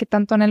persona que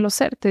tanto anhelo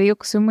ser. Te digo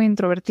que soy muy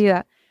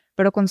introvertida,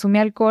 pero consumí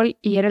alcohol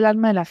y era el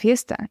alma de la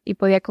fiesta. Y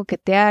podía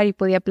coquetear y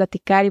podía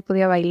platicar y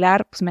podía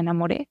bailar, pues me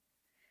enamoré.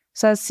 O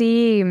sea,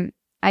 sí,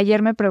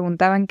 ayer me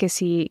preguntaban que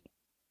si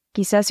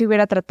quizás si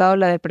hubiera tratado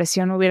la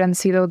depresión hubieran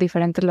sido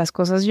diferentes las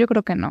cosas. Yo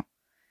creo que no.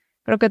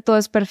 Creo que todo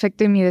es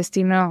perfecto y mi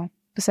destino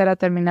pues era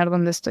terminar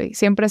donde estoy.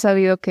 Siempre he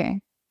sabido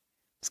que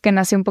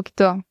nací un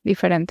poquito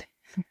diferente.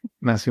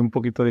 Nací un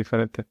poquito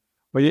diferente.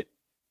 Oye,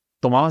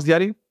 ¿tomabas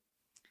diario?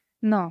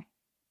 No,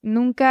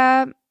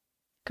 nunca,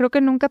 creo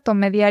que nunca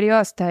tomé diario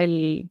hasta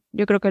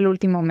yo creo que el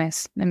último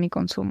mes de mi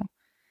consumo.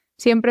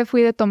 Siempre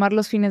fui de tomar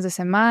los fines de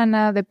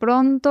semana. De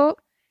pronto,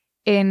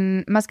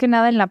 más que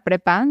nada en la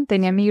prepa,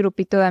 tenía mi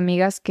grupito de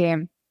amigas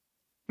que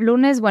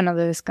lunes, bueno,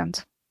 de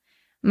descanso.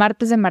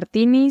 Martes de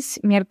martinis,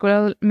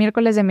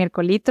 miércoles de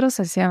miércolitros,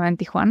 así se llama en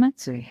Tijuana.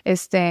 Sí.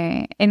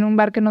 En un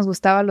bar que nos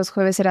gustaba, los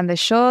jueves eran de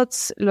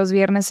shots, los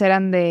viernes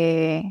eran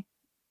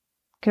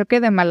creo que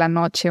de mala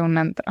noche, un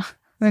antro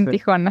en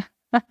Tijuana.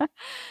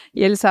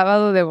 Y el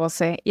sábado de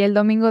vocé y el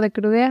domingo de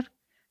crudear.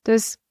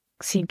 Entonces,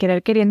 sin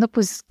querer queriendo,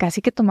 pues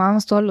casi que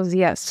tomábamos todos los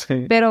días.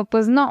 Sí. Pero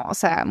pues no, o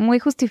sea, muy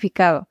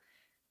justificado.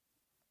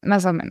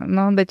 Más o menos,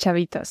 ¿no? De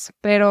chavitas.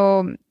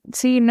 Pero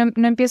sí, no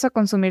empiezo a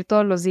consumir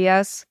todos los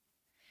días.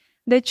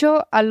 De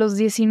hecho, a los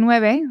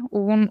 19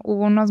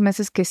 hubo unos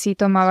meses que sí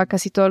tomaba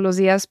casi todos los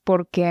días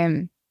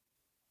porque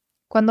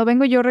cuando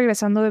vengo yo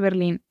regresando de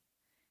Berlín,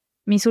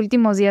 mis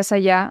últimos días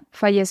allá,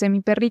 fallece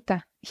mi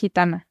perrita,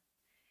 Gitana.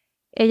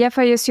 Ella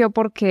falleció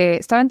porque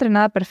estaba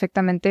entrenada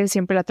perfectamente,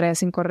 siempre la traía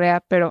sin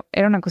correa, pero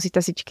era una cosita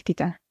así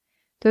chiquitita.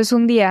 Entonces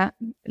un día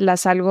la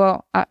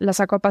saco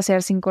a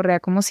pasear sin correa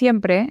como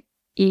siempre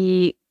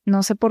y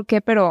no sé por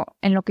qué, pero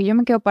en lo que yo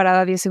me quedo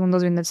parada 10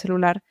 segundos viendo el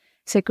celular,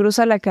 se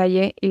cruza la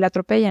calle y la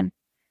atropellan.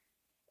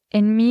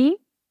 En mí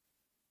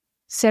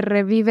se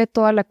revive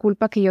toda la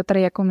culpa que yo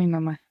traía con mi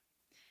mamá.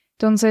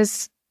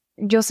 Entonces,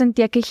 yo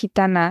sentía que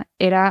Gitana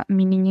era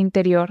mi niña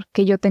interior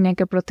que yo tenía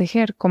que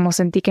proteger, como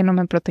sentí que no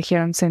me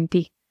protegieron,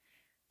 sentí.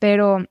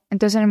 Pero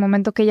entonces en el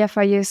momento que ella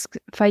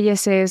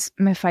fallece,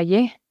 me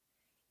fallé.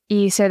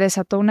 y se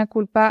desató una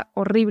culpa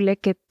horrible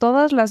que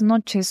todas las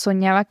noches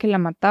soñaba que la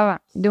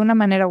mataba de una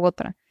manera u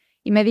otra.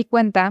 Y me di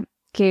cuenta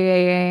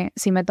que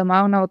si me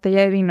tomaba una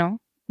botella de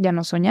vino, ya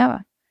no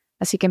soñaba.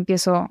 Así que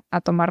empiezo a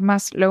tomar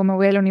más. Luego me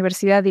voy a la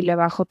universidad y le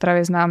bajo otra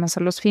vez nada más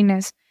a los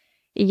fines.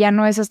 Y ya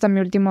no es hasta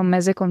mi último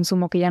mes de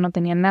consumo que ya no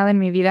tenía nada en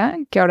mi vida,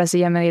 que ahora sí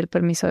ya me di el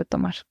permiso de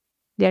tomar.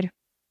 Diario.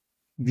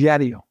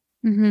 Diario.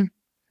 Uh-huh.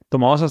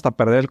 Tomabas hasta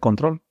perder el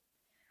control.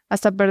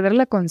 Hasta perder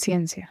la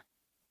conciencia.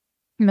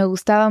 Me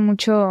gustaba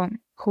mucho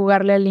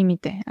jugarle al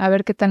límite, a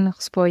ver qué tan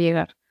lejos puedo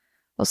llegar.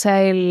 O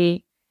sea,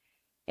 el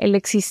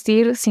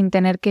existir sin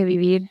tener que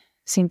vivir,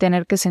 sin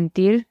tener que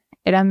sentir,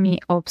 era mi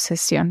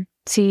obsesión.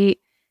 Si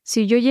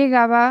yo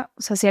llegaba,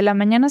 o sea, si a la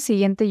mañana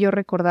siguiente yo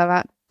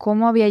recordaba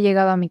cómo había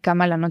llegado a mi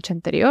cama la noche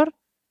anterior,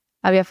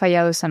 había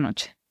fallado esa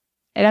noche.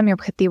 Era mi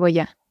objetivo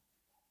ya.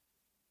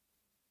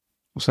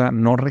 O sea,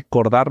 no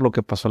recordar lo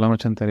que pasó la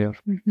noche anterior.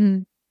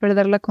 Uh-huh.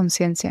 Perder la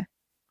conciencia.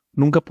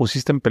 ¿Nunca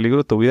pusiste en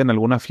peligro tu vida en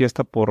alguna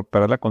fiesta por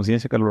perder la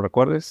conciencia que lo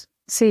recuerdes?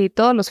 Sí,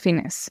 todos los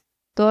fines.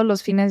 Todos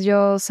los fines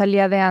yo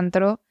salía de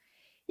antro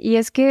y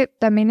es que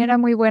también era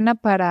muy buena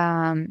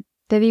para...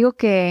 Te digo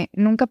que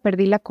nunca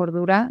perdí la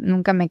cordura,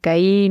 nunca me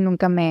caí,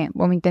 nunca me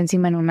vomité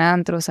encima en un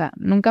antro, o sea,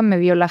 nunca me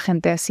vio la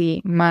gente así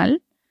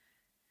mal.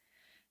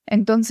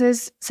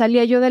 Entonces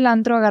salía yo del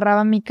antro,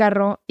 agarraba mi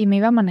carro y me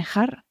iba a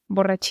manejar,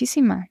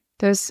 borrachísima.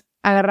 Entonces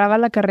agarraba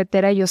la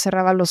carretera y yo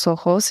cerraba los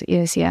ojos y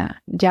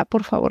decía, ya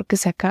por favor que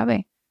se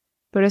acabe.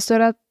 Pero esto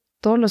era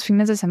todos los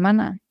fines de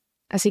semana.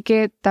 Así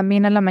que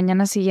también a la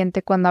mañana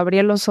siguiente, cuando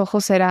abría los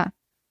ojos era,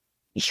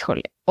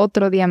 híjole,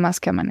 otro día más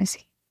que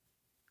amanecí.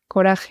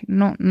 Coraje,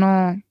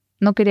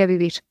 no quería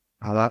vivir.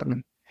 A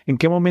darle. ¿En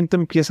qué momento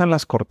empiezan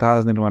las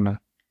cortadas,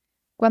 Nirvana?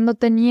 Cuando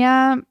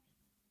tenía,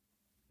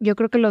 yo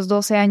creo que los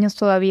 12 años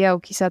todavía o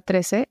quizá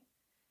 13,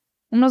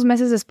 unos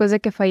meses después de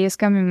que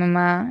fallezca mi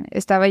mamá,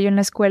 estaba yo en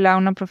la escuela,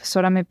 una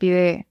profesora me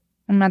pide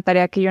una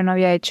tarea que yo no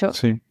había hecho.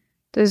 Sí.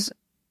 Entonces,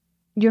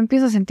 yo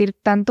empiezo a sentir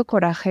tanto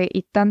coraje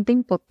y tanta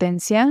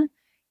impotencia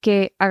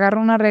que agarro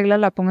una regla,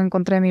 la pongo en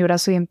contra de mi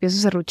brazo y empiezo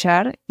a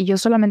serruchar y yo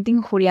solamente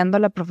injuriando a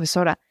la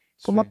profesora.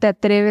 ¿Cómo te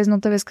atreves? ¿No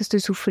te ves que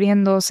estoy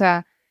sufriendo? O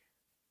sea,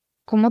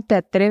 ¿cómo te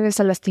atreves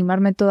a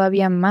lastimarme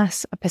todavía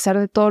más a pesar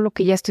de todo lo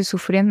que ya estoy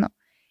sufriendo?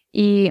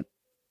 Y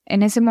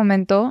en ese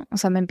momento, o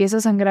sea, me empieza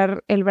a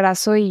sangrar el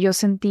brazo y yo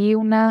sentí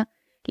una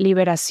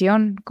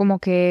liberación, como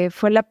que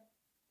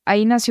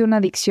ahí nació una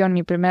adicción,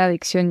 mi primera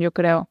adicción, yo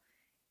creo.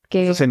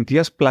 Que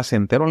 ¿Sentías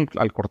placentero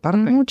al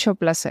cortarte? mucho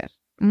placer,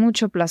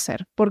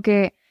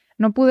 porque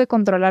no pude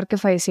controlar que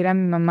falleciera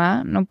mi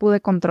mamá, no pude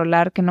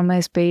controlar que no me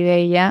despedí de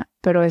ella,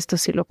 pero esto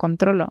sí lo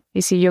controlo.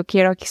 Y si yo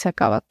quiero, aquí se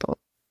acaba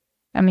todo,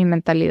 a mi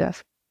mentalidad.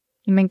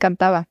 Y me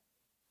encantaba.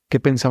 ¿Qué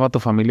pensaba tu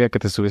familia que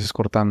te estuvieses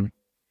cortando?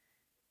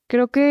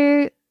 Creo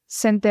que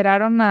se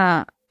enteraron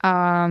a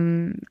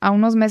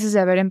unos meses de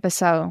haber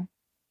empezado,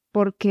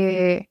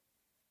 porque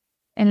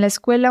en la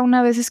escuela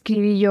una vez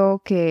escribí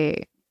yo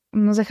que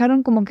nos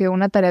dejaron como que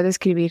una tarea de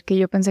escribir que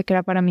yo pensé que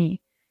era para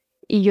mí.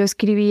 Y yo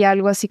escribí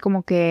algo así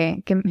como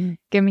que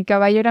mi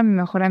caballo era mi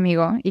mejor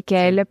amigo y que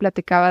a él le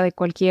platicaba de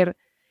cualquier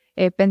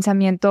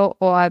pensamiento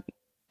o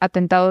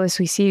atentado de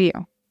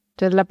suicidio.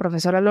 Entonces la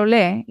profesora lo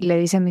lee y le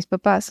dice a mis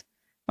papás,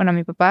 bueno, a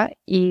mi papá,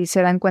 y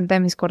se dan cuenta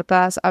de mis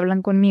cortadas,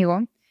 hablan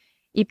conmigo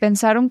y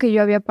pensaron que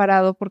yo había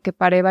parado porque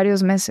paré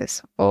varios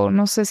meses, o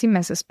no sé si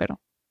meses, pero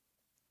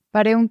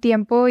paré un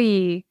tiempo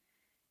y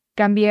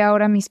cambié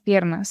ahora mis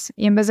piernas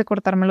y en vez de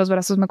cortarme los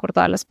brazos me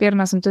cortaba las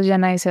piernas, entonces ya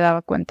nadie se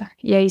daba cuenta.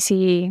 Y ahí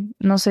sí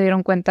no se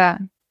dieron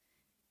cuenta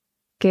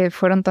que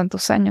fueron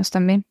tantos años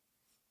también.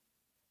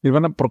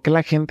 Nirvana, ¿por qué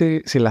la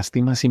gente se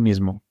lastima a sí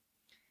mismo?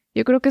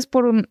 Yo creo que es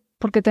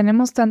porque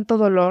tenemos tanto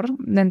dolor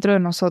dentro de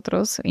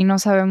nosotros y no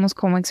sabemos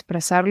cómo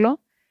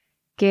expresarlo,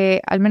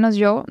 que al menos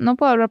yo, no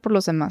puedo hablar por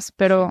los demás,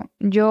 pero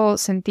yo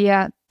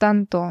sentía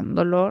tanto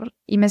dolor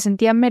y me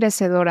sentía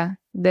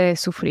merecedora de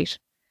sufrir.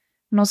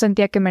 No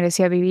sentía que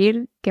merecía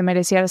vivir, que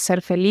merecía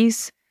ser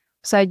feliz.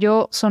 O sea,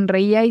 yo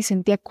sonreía y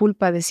sentía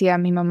culpa. Decía,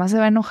 mi mamá se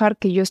va a enojar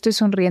que yo estoy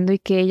sonriendo y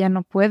que ella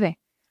no puede.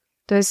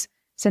 Entonces,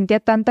 sentía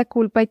tanta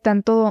culpa y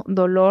tanto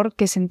dolor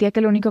que sentía que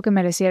lo único que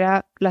merecía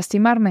era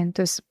lastimarme.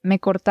 Entonces, me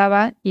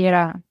cortaba y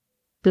era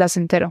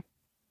placentero.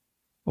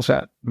 O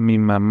sea, mi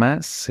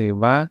mamá se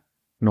va a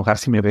enojar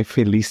si me ve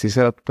feliz. Ese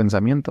era tu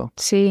pensamiento.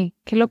 Sí,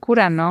 qué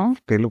locura, ¿no?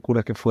 Qué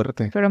locura, qué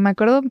fuerte. Pero me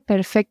acuerdo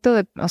perfecto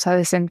de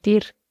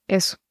sentir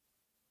eso.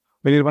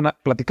 Oye, Nirvana,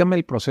 platícame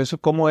el proceso.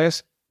 ¿Cómo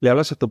es? Le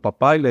hablas a tu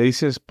papá y le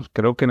dices, pues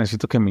creo que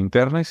necesito que me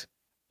internes.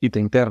 Y te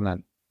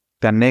internan,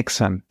 te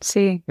anexan.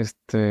 Sí.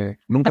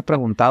 Nunca he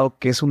preguntado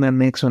qué es un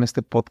anexo en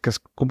este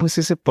podcast. ¿Cómo es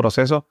ese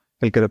proceso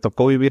el que te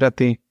tocó vivir a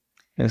ti?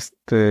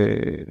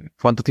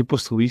 ¿Cuánto tiempo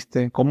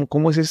estuviste?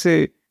 ¿Cómo es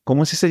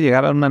ese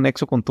llegar a un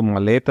anexo con tu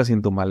maleta,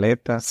 sin tu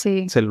maleta?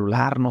 Sí.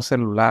 Celular, no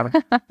celular,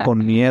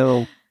 con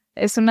miedo.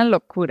 Es una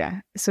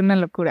locura, es una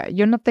locura.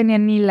 Yo no tenía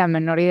ni la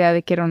menor idea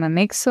de que era un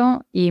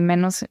anexo y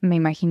menos me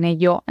imaginé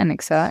yo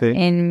anexada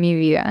en mi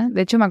vida.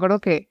 De hecho, me acuerdo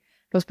que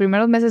los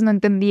primeros meses no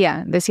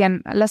entendía.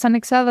 Decían, las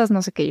anexadas,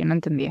 no sé qué, yo no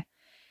entendía.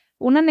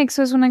 Un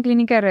anexo es una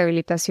clínica de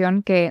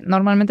rehabilitación que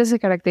normalmente se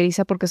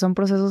caracteriza porque son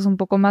procesos un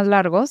poco más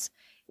largos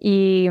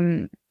y,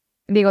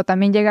 digo,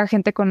 también llega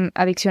gente con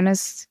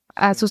adicciones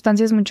a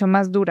sustancias mucho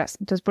más duras.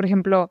 Entonces, por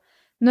ejemplo,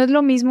 no es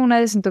lo mismo una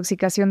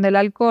desintoxicación del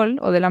alcohol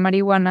o de la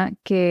marihuana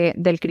que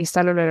del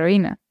cristal o la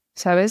heroína,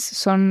 ¿sabes?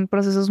 Son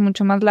procesos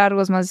mucho más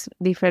largos, más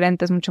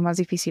diferentes, mucho más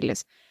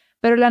difíciles.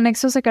 Pero el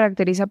anexo se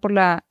caracteriza por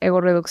la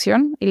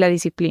egorreducción y la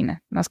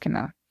disciplina, más que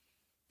nada.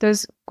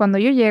 Entonces, cuando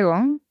yo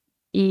llego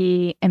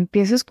y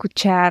empiezo a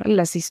escuchar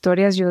las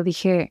historias, yo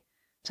dije,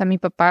 o sea, mi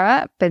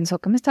papá pensó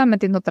que me estaba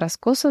metiendo otras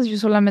cosas, yo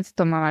solamente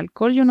tomaba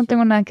alcohol, yo no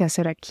tengo nada que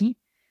hacer aquí.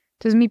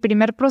 Entonces, mi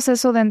primer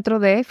proceso dentro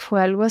de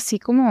fue algo así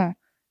como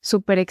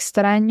súper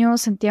extraño,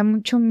 sentía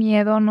mucho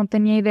miedo, no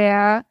tenía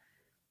idea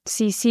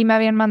si sí me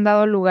habían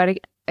mandado al lugar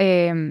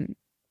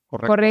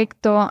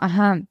correcto,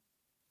 ajá.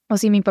 O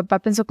si mi papá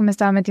pensó que me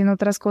estaba metiendo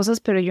otras cosas,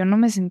 pero yo no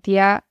me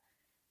sentía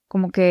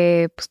como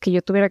que, pues, que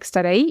yo tuviera que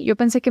estar ahí. Yo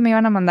pensé que me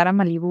iban a mandar a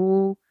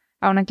Malibú,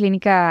 a una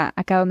clínica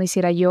acá donde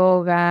hiciera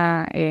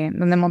yoga,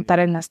 donde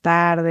montara en las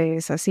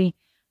tardes, así.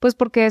 Pues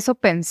porque eso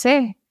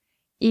pensé.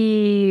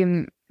 Y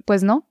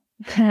pues no.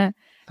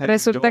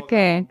 Resulta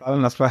que...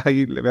 En las playas,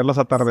 ver los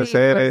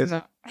atardeceres. Sí,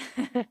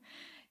 pues no.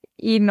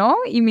 Y no,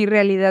 y mi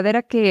realidad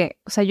era que,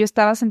 o sea, yo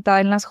estaba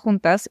sentada en las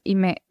juntas y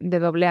de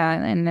doble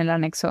A en el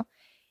anexo,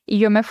 y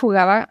yo me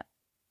fugaba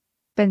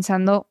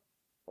pensando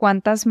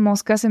cuántas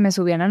moscas se me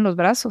subían en los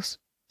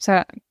brazos. O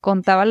sea,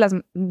 contaba las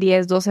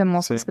 10, 12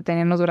 moscas que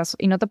tenía en los brazos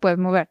y no te puedes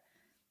mover.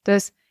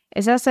 Entonces,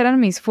 esas eran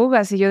mis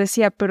fugas y yo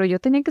decía, pero yo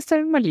tenía que estar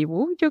en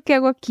Malibú, ¿yo qué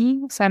hago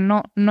aquí? O sea,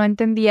 no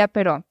entendía,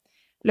 pero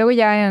luego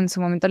ya en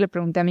su momento le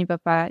pregunté a mi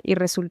papá y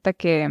resulta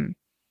que,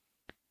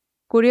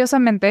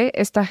 curiosamente,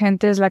 esta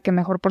gente es la que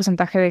mejor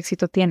porcentaje de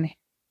éxito tiene,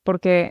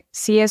 porque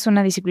sí es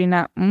una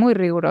disciplina muy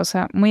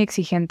rigurosa, muy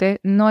exigente,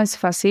 no es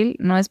fácil,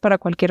 no es para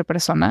cualquier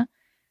persona,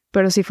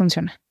 pero sí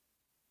funciona.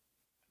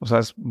 O sea,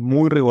 es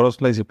muy rigurosa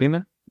la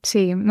disciplina.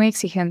 Sí, muy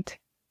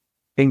exigente.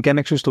 ¿En qué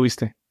anexo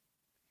estuviste?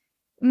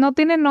 No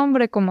tiene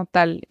nombre como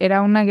tal,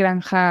 era una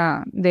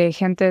granja de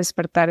gente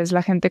despertar, es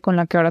la gente con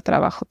la que ahora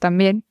trabajo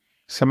también.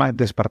 ¿Se llama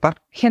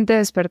Despertar? Gente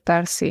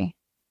despertar, sí.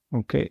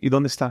 Ok, ¿y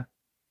dónde está?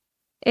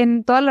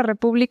 En toda la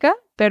República,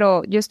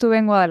 pero yo estuve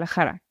en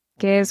Guadalajara,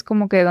 que es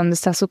como que donde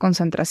está su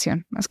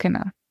concentración, más que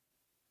nada.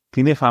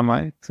 Tiene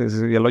fama, ¿eh? Sí,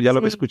 ya lo había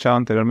Sí. escuchado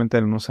anteriormente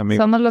en unos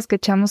amigos. Somos los que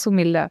echamos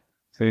humildad.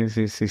 Sí,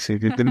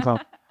 tiene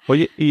fama.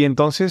 Oye, y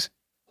entonces,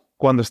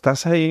 cuando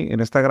estás ahí en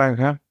esta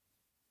granja,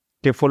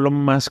 ¿qué fue lo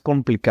más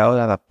complicado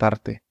de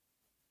adaptarte?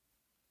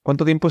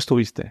 ¿Cuánto tiempo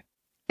estuviste?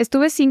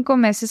 Estuve 5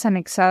 meses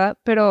anexada,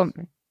 pero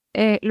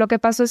lo que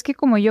pasó es que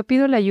como yo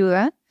pido la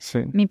ayuda,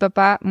 Sí. mi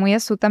papá muy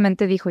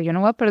astutamente dijo, yo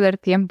no voy a perder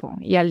tiempo.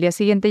 Y al día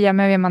siguiente ya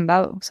me había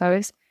mandado,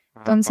 ¿sabes?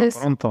 Entonces,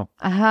 Pronto.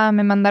 ajá,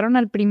 me mandaron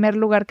al primer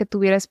lugar que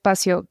tuviera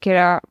espacio, que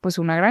era pues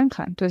una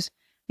granja. Entonces,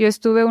 yo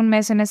estuve 1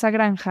 mes en esa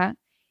granja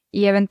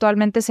y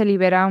eventualmente se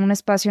libera un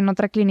espacio en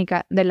otra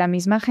clínica de la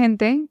misma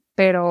gente,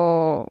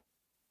 pero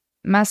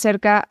más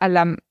cerca a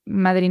la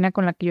madrina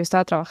con la que yo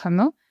estaba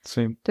trabajando.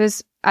 Sí.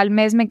 Entonces, al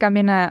mes me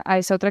cambian a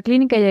esa otra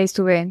clínica y ahí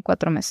estuve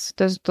 4 meses.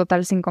 Entonces,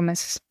 total 5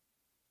 meses.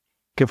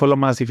 ¿Qué fue lo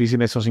más difícil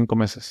en esos 5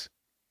 meses?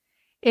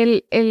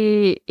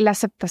 La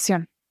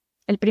aceptación,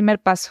 el primer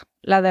paso,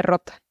 la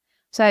derrota.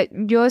 O sea,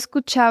 yo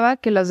escuchaba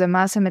que los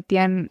demás se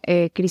metían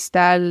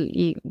cristal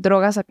y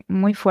drogas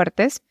muy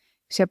fuertes.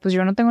 O sea, pues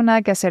yo no tengo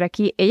nada que hacer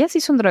aquí. Ellas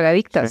sí son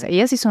drogadictas,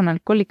 ellas sí son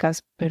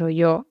alcohólicas, pero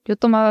yo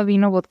tomaba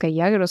vino, vodka y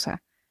Jagger, o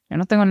sea, yo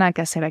no tengo nada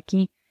que hacer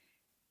aquí.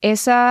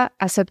 Esa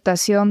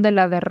aceptación de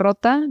la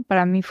derrota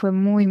para mí fue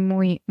muy,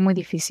 muy, muy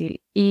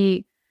difícil.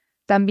 Y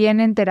también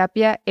en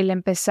terapia, el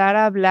empezar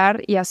a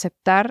hablar y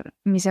aceptar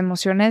mis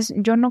emociones.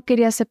 Yo no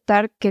quería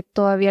aceptar que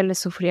todavía le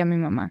sufría a mi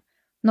mamá.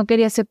 No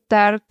quería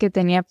aceptar que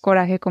tenía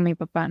coraje con mi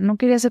papá. No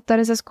quería aceptar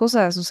esas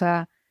cosas. O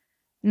sea,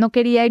 no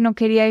quería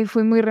y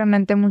fui muy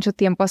renuente mucho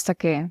tiempo hasta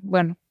que,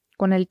 bueno,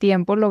 con el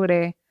tiempo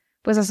logré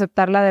pues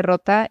aceptar la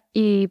derrota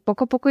y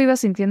poco a poco iba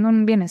sintiendo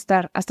un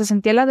bienestar. Hasta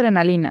sentía la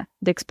adrenalina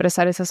de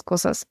expresar esas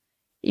cosas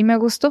y me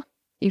gustó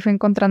y fui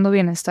encontrando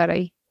bienestar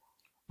ahí.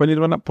 Bueno,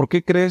 Nirvana, ¿por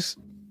qué crees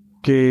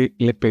que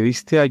le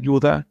pediste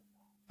ayuda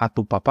a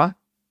tu papá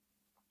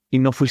y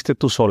no fuiste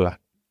tú sola?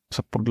 O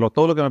sea,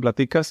 todo lo que me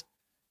platicas,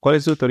 ¿cuál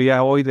es tu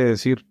teoría hoy de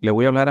decir, le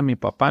voy a hablar a mi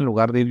papá en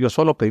lugar de ir yo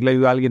solo, pedirle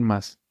ayuda a alguien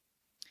más?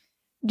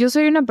 Yo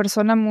soy una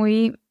persona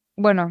muy,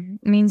 bueno,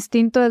 mi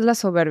instinto es la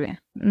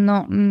soberbia.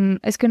 No,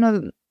 es que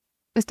no,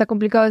 está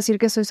complicado decir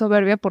que soy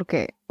soberbia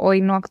porque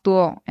hoy no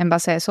actúo en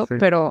base a eso,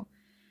 pero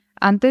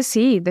antes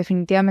sí,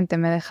 definitivamente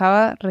me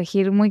dejaba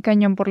regir muy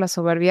cañón por la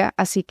soberbia,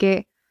 así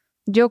que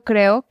yo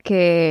creo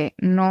que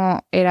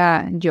no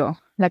era yo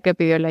la que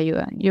pidió la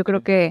ayuda. Yo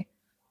creo que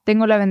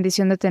tengo la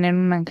bendición de tener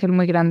un ángel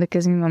muy grande que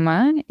es mi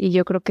mamá y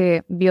yo creo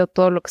que vio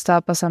todo lo que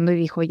estaba pasando y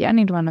dijo, ya,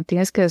 Nirvana,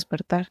 tienes que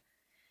despertar.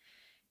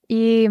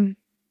 Y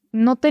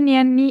no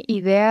tenía ni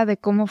idea de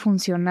cómo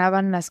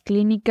funcionaban las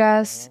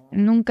clínicas,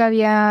 nunca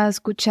había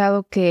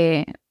escuchado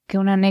que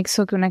un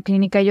anexo, que una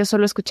clínica, yo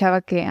solo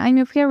escuchaba que, ay,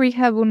 me fui a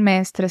rehab 1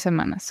 mes, 3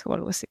 semanas o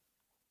algo así.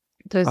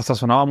 Entonces, hasta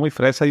sonaba muy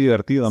fresa y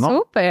divertido, ¿no?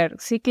 súper,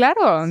 sí,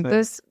 claro. Sí.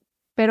 Entonces,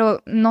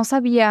 pero no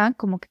sabía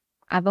como que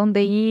a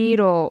dónde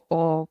ir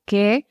o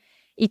qué.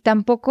 Y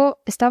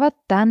tampoco estaba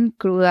tan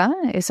cruda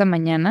esa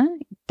mañana,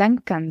 tan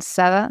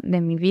cansada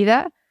de mi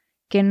vida,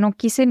 que no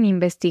quise ni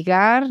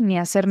investigar ni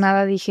hacer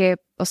nada. Dije,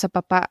 o sea,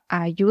 papá,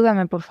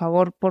 ayúdame, por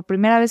favor. Por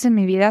primera vez en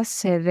mi vida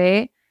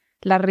cedí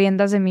las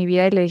riendas de mi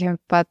vida y le dije,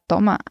 papá,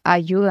 toma,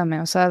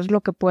 ayúdame, o sea, haz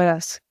lo que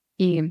puedas.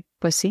 Y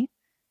pues sí,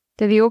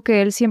 te digo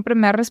que él siempre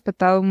me ha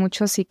respetado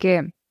mucho, así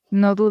que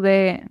no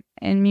dudé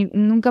en mí,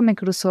 nunca me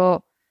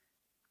cruzó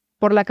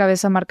por la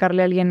cabeza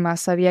marcarle a alguien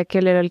más. Sabía que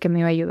él era el que me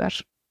iba a ayudar.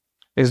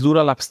 ¿Es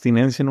dura la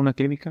abstinencia en una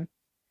clínica?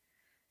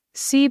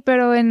 Sí,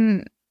 pero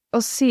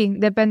sí,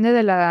 depende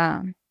de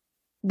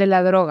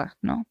la droga,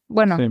 ¿no?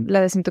 Bueno, Sí.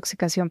 la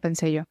desintoxicación,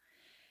 pensé yo.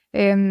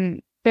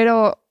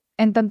 Pero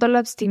en tanto la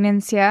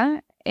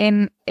abstinencia,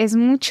 es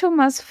mucho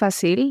más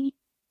fácil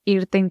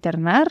irte a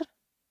internar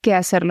que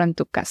hacerlo en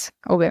tu casa,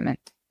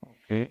 obviamente.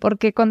 Okay.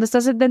 Porque cuando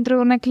estás dentro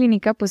de una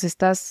clínica, pues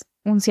estás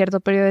un cierto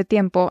periodo de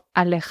tiempo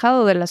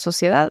alejado de la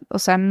sociedad. O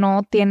sea,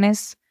 no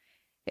tienes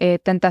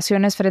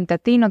tentaciones frente a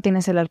ti, no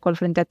tienes el alcohol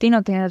frente a ti,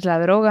 no tienes la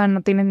droga,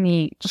 no tienes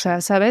ni, o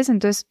sea, ¿sabes?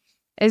 Entonces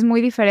es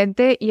muy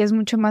diferente y es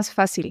mucho más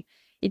fácil.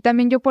 Y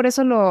también yo por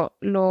eso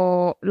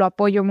lo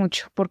apoyo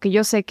mucho, porque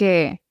yo sé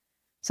que,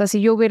 o sea,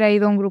 si yo hubiera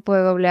ido a un grupo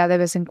de AA de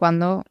vez en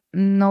cuando,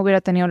 no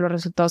hubiera tenido los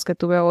resultados que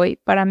tuve hoy.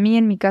 Para mí,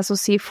 en mi caso,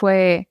 sí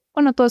fue,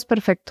 bueno, todo es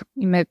perfecto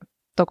y me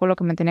tocó lo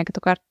que me tenía que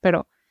tocar,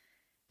 pero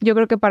yo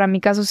creo que para mi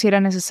caso sí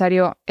era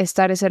necesario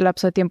estar ese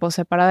lapso de tiempo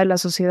separada de la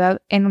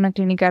sociedad en una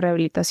clínica de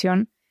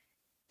rehabilitación.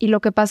 Y lo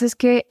que pasa es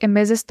que en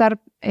vez de estar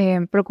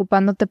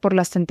preocupándote por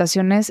las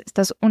tentaciones,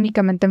 estás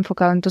únicamente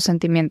enfocado en tus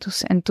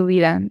sentimientos, en tu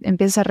vida.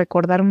 Empiezas a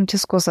recordar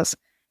muchas cosas.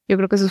 Yo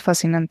creo que eso es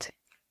fascinante.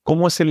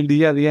 ¿Cómo es el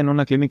día a día en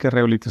una clínica de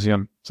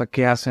rehabilitación? O sea,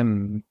 ¿qué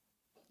hacen?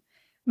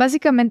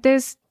 Básicamente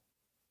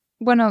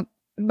bueno,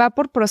 va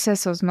por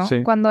procesos, ¿no?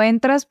 Sí. Cuando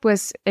entras,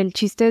 pues el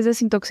chiste es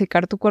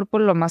desintoxicar tu cuerpo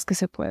lo más que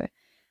se puede.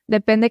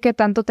 Depende qué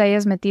tanto te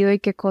hayas metido y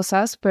qué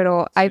cosas,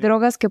 pero hay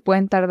drogas que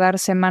pueden tardar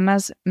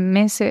semanas,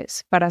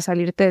 meses para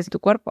salirte de tu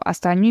cuerpo,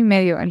 hasta año y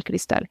medio el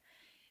cristal.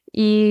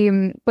 Y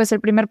pues el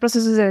primer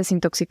proceso es de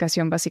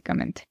desintoxicación,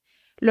 básicamente.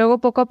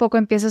 Luego, poco a poco,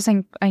 empiezas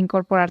a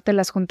incorporarte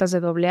las juntas de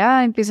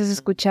AA, empiezas a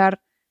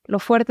escuchar. Lo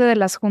fuerte de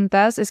las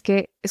juntas es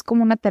que es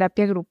como una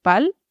terapia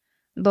grupal,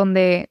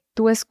 donde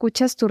tú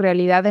escuchas tu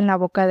realidad en la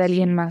boca de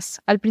alguien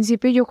más. Al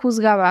principio yo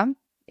juzgaba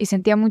y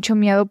sentía mucho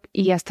miedo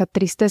y hasta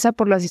tristeza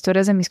por las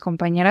historias de mis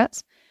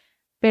compañeras,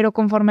 pero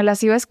conforme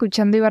las iba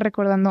escuchando iba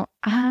recordando,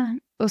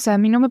 o sea, a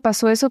mí no me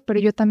pasó eso,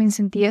 pero yo también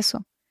sentí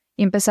eso.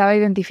 Y empezaba a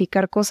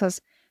identificar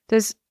cosas.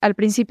 Entonces, al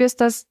principio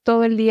estás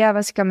todo el día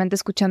básicamente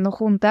escuchando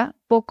junta,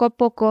 poco a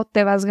poco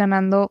te vas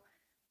ganando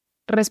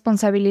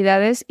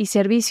responsabilidades y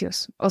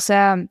servicios. O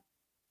sea,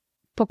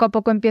 poco a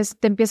poco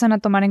te empiezan a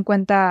tomar en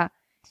cuenta,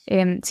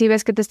 si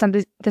ves que te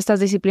estás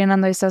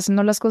disciplinando y estás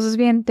haciendo las cosas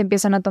bien, te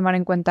empiezan a tomar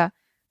en cuenta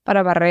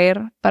para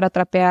barrer, para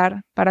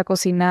trapear, para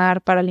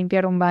cocinar, para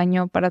limpiar un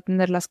baño, para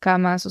atender las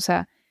camas. O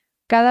sea,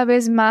 cada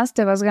vez más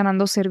te vas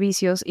ganando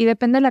servicios y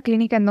depende de la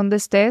clínica en donde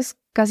estés,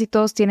 casi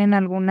todos tienen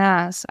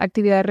algunas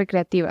actividades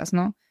recreativas,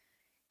 ¿no?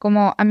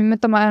 Como a mí me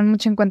tomaban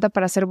mucho en cuenta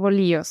para hacer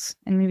bolillos.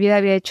 En mi vida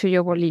había hecho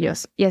yo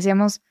bolillos y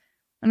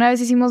una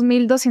vez hicimos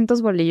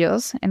 1200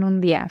 bolillos en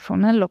un día. Fue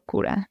una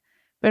locura.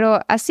 Pero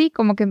así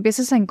como que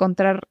empiezas a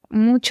encontrar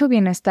mucho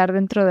bienestar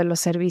dentro de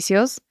los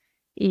servicios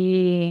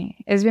y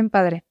es bien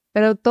padre.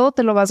 Pero todo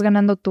te lo vas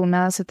ganando tú,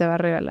 nada se te va a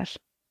regalar.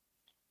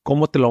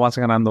 ¿Cómo te lo vas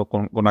ganando?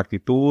 ¿Con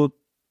actitud?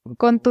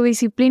 Con tu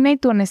disciplina y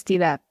tu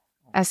honestidad.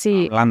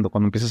 Así. Hablando,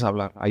 cuando empiezas a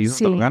hablar. ¿Ahí es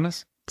donde te lo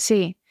ganas?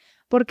 Sí,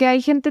 porque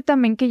hay gente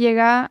también que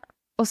llega,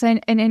 o sea,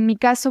 en mi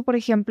caso, por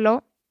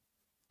ejemplo,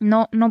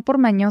 no por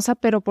mañosa,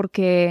 pero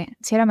porque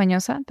sí era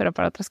mañosa, pero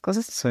para otras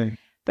cosas. Sí.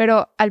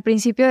 Pero al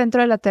principio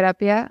dentro de la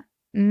terapia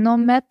no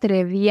me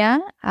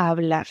atrevía a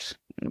hablar.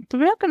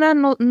 Primero que nada,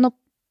 no.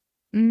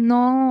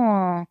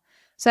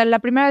 O sea, la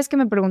primera vez que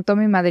me preguntó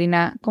mi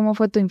madrina, ¿cómo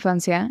fue tu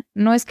infancia?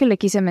 No es que le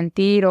quise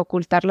mentir o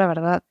ocultar la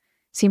verdad.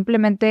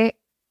 Simplemente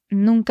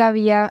nunca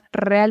había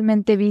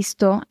realmente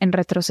visto en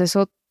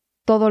retroceso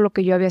todo lo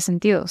que yo había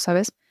sentido,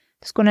 ¿sabes?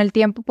 Entonces, con el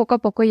tiempo, poco a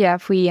poco ya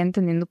fui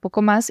entendiendo un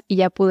poco más y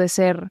ya pude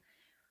ser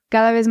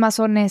cada vez más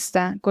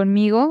honesta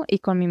conmigo y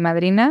con mi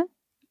madrina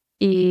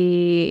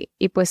y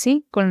pues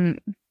sí,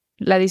 con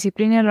la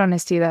disciplina y la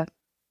honestidad.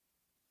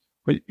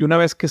 Oye, y una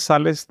vez que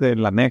sales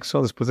del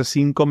anexo, después de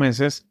 5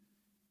 meses,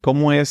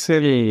 ¿cómo es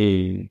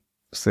el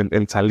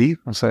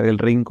salir? O sea, el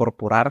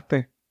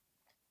reincorporarte.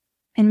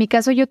 En mi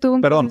caso yo tuve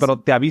un Perdón, proceso.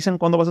 pero ¿te avisan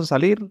cuándo vas a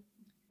salir?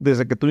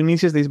 Desde que tú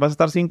inicies, dices, ¿vas a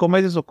estar 5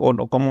 meses o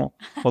cómo?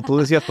 O tú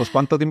decías, pues,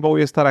 ¿cuánto tiempo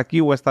voy a estar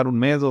aquí? ¿Voy a estar 1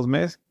 mes, 2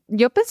 meses?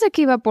 Yo pensé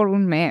que iba por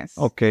 1 mes.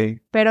 Ok.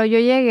 Pero yo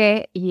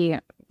llegué y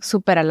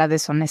súper a la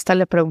deshonesta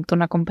le preguntó a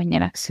una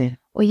compañera, Sí.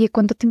 oye,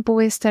 ¿cuánto tiempo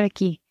voy a estar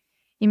aquí?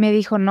 Y me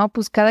dijo, no,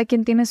 pues cada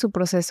quien tiene su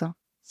proceso.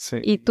 Sí.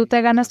 Y tú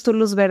te ganas tu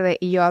luz verde.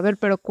 Y yo, a ver,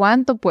 pero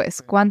 ¿cuánto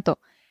pues? ¿Cuánto?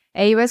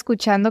 E iba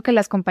escuchando que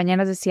las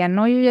compañeras decían,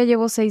 no, yo ya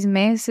llevo 6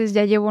 meses,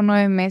 ya llevo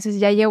 9 meses,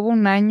 ya llevo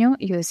 1 año.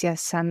 Y yo decía,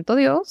 santo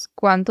Dios,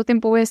 ¿cuánto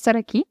tiempo voy a estar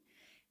aquí?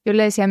 Yo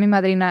le decía a mi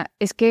madrina,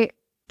 es que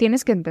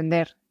tienes que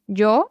entender,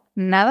 yo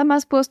nada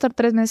más puedo estar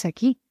 3 meses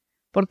aquí,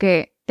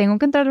 porque tengo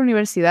que entrar a la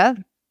universidad.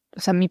 O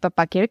sea, mi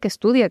papá quiere que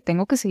estudie,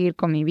 tengo que seguir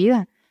con mi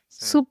vida.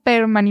 Sí.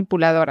 Súper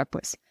manipuladora,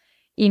 pues.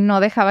 Y no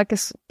dejaba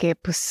que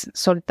pues,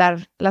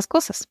 soltar las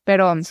cosas,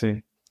 pero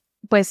sí.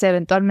 Pues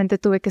eventualmente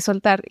tuve que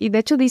soltar. Y de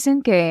hecho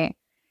dicen que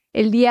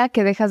el día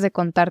que dejas de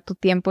contar tu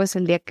tiempo es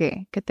el día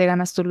que te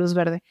ganas tu luz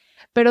verde.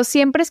 Pero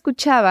siempre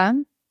escuchaba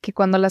que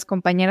cuando las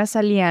compañeras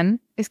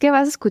salían, es que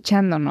vas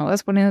escuchando, ¿no?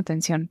 Vas poniendo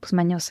atención, pues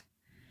mañosa.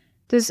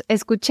 Entonces,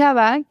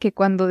 escuchaba que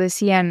cuando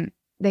decían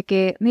de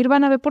que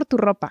Nirvana, ve por tu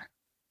ropa,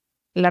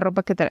 la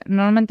ropa que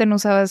normalmente no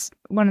usabas,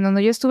 bueno,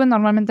 donde yo estuve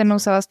normalmente no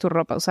usabas tu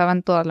ropa,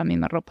 usaban toda la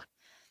misma ropa.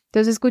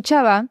 Entonces,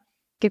 escuchaba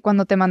que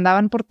cuando te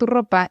mandaban por tu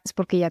ropa es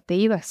porque ya te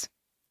ibas.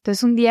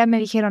 Entonces, un día me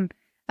dijeron,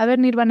 a ver,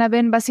 Nirvana,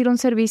 ven, vas a ir a un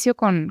servicio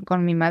con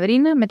mi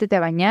madrina, métete a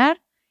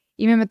bañar.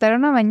 Y me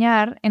metieron a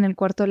bañar en el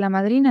cuarto de la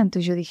madrina.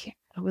 Entonces yo dije,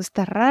 algo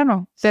está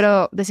raro.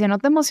 Pero decía, no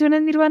te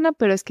emociones, Nirvana,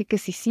 pero es que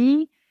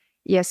sí,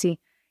 y así.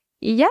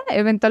 Y ya,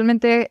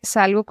 eventualmente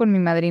salgo con mi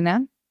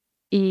madrina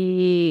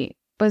y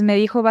pues me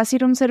dijo, vas a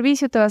ir a un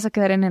servicio, te vas a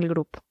quedar en el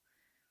grupo.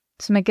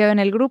 Entonces me quedo en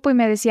el grupo y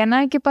me decían,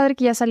 ay, qué padre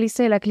que ya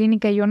saliste de la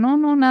clínica. Y yo, no,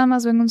 nada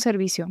más vengo a un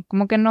servicio.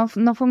 Como que no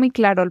fue muy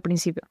claro al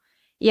principio.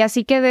 Y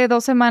así quedé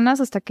 2 semanas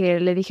hasta que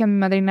le dije a mi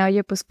madrina,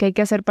 oye, pues, ¿qué hay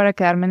que hacer para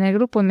quedarme en el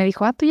grupo? Y me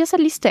dijo, tú ya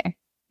saliste.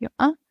 Yo,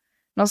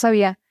 no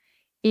sabía.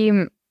 Y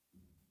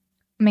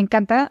me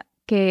encanta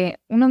que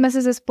unos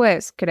meses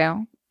después,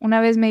 creo,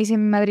 una vez me dice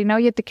mi madrina,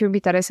 oye, te quiero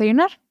invitar a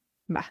desayunar.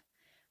 Va,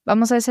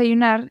 vamos a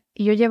desayunar.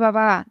 Y yo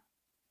llevaba,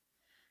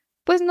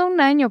 pues no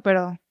 1 año,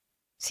 pero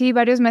sí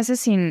varios meses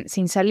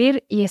sin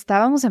salir y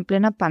estábamos en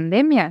plena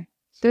pandemia.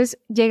 Entonces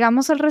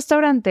llegamos al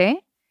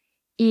restaurante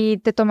y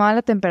te tomaba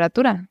la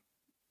temperatura.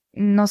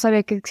 No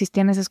sabía que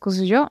existían esas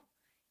cosas yo.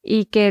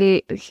 Y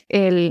que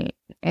el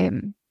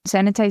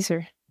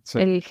sanitizer, sí,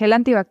 el gel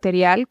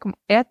antibacterial,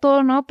 era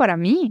todo nuevo para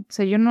mí. O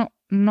sea, yo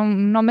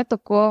no me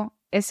tocó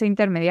ese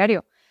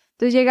intermediario.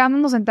 Entonces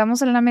llegamos, nos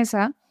sentamos en la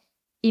mesa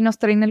y nos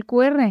traen el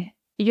QR.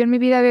 Y yo en mi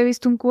vida había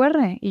visto un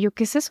QR. Y yo,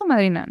 ¿qué es eso,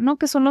 madrina? No,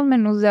 que son los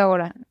menús de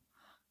ahora.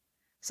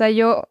 O sea,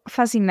 yo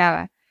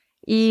fascinada.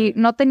 Y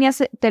no tenía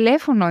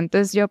teléfono.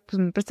 Entonces yo, pues,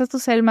 me prestas tu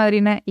cel,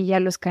 madrina, y ya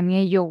lo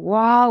escaneé. Y yo,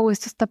 wow,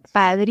 esto está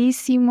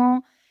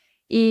padrísimo.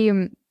 Y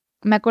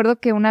me acuerdo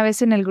que una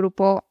vez en el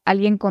grupo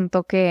alguien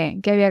contó que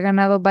había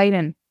ganado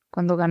Biden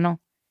cuando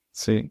ganó.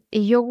 Sí.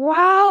 Y yo,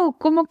 wow,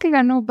 ¿cómo que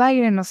ganó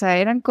Biden? O sea,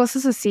 eran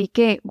cosas así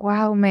que,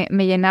 wow, me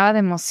llenaba de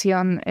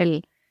emoción.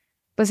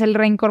 Pues el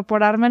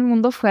reincorporarme al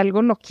mundo fue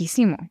algo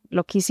loquísimo.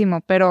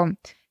 Pero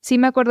sí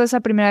me acuerdo esa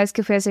primera vez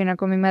que fui a desayunar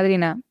con mi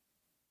madrina,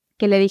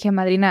 que le dije,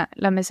 madrina,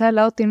 la mesa de al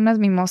lado tiene unas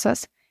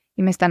mimosas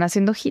y me están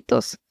haciendo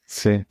ojitos.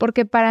 Sí.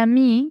 Porque para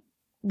mí,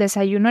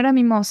 desayuno era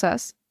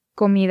mimosas,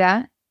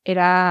 comida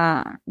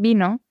era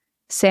vino,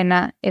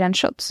 cena eran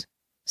shots.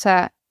 O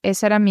sea,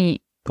 esa era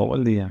mi... Todo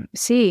el día.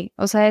 Sí,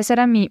 o sea, esa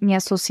era mi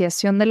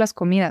asociación de las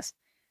comidas.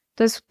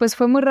 Entonces, pues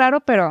fue muy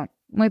raro, pero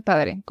muy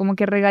padre. Como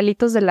que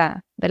regalitos de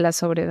la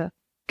sobriedad.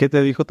 ¿Qué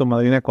te dijo tu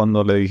madrina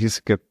cuando le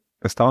dijiste que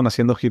estaban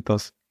haciendo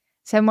ojitos?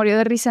 Se murió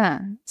de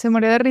risa.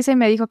 Y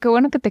me dijo, qué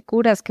bueno que te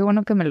curas, qué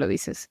bueno que me lo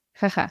dices.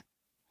 Jaja.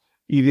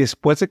 Y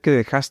después de que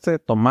dejaste de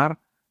tomar,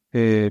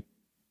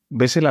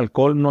 ¿ves el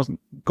alcohol?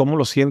 ¿Cómo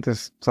lo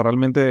sientes? O sea,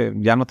 ¿realmente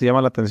ya no te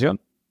llama la atención?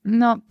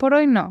 No, por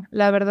hoy no.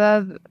 La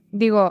verdad,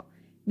 digo,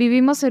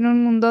 vivimos en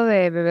un mundo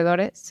de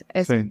bebedores.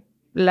 Sí.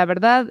 La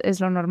verdad, es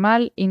lo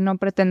normal y no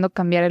pretendo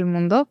cambiar el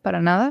mundo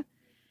para nada.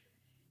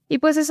 Y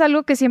pues es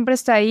algo que siempre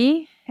está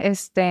ahí.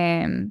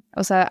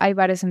 O sea, hay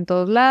bares en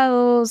todos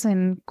lados,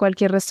 en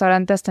cualquier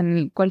restaurante, hasta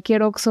en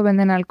cualquier Oxxo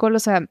venden alcohol. O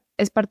sea,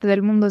 es parte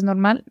del mundo, es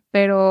normal.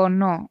 Pero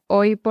no,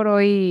 hoy por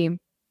hoy,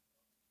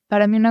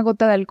 para mí una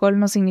gota de alcohol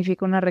no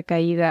significa una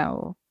recaída.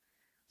 O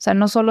sea,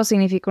 no solo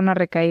significa una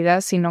recaída,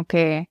 sino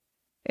que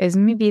es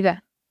mi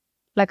vida.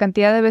 La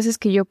cantidad de veces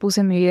que yo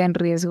puse mi vida en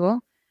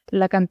riesgo,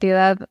 la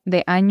cantidad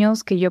de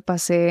años que yo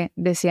pasé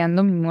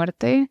deseando mi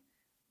muerte,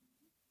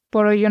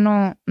 por hoy yo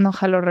no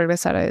jalo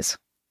regresar a eso.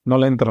 ¿No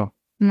le entró?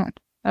 No,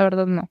 la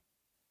verdad no.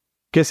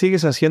 ¿Qué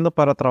sigues haciendo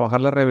para trabajar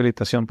la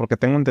rehabilitación? Porque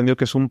tengo entendido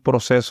que es un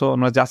proceso,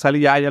 no es ya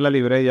salí, ya la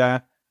libré,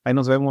 ya ahí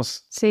nos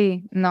vemos.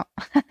 Sí, no.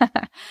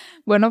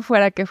 Bueno,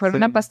 fuera que fuera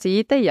una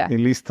pastillita y ya. Y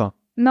listo.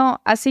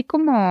 No, así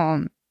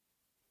como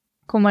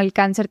el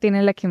cáncer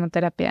tiene la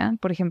quimioterapia,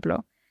 por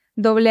ejemplo,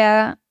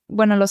 AA,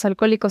 bueno, los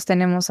alcohólicos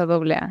tenemos a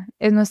AA,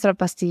 es nuestra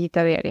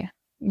pastillita diaria.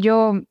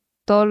 Yo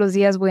todos los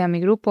días voy a mi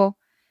grupo,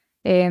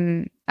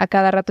 a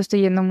cada rato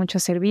estoy yendo a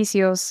muchos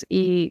servicios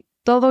y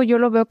todo yo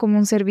lo veo como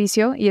un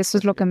servicio y eso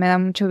es lo que me da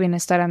mucho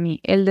bienestar a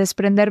mí. El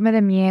desprenderme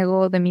de mi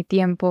ego, de mi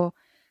tiempo,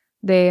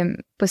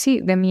 pues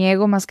sí, de mi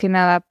ego más que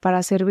nada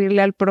para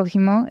servirle al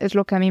prójimo es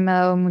lo que a mí me ha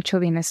dado mucho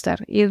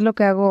bienestar y es lo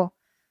que hago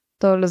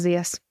todos los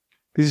días.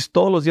 Dices,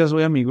 todos los días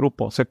voy a mi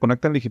grupo. ¿Se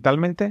conectan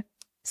digitalmente?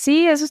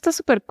 Sí, eso está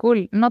súper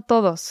cool. No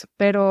todos,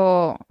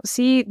 pero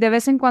sí, de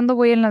vez en cuando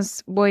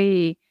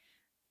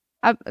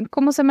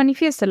cómo se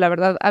manifiesta, la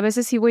verdad. A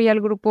veces sí voy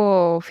al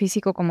grupo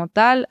físico como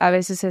tal, a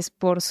veces es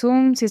por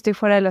Zoom. Si estoy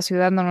fuera de la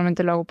ciudad,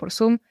 normalmente lo hago por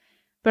Zoom.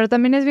 Pero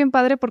también es bien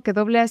padre porque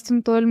AA está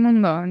en todo el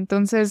mundo.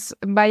 Entonces,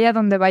 vaya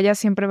donde vaya,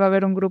 siempre va a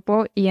haber un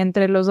grupo y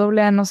entre los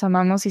AA nos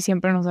amamos y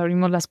siempre nos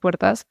abrimos las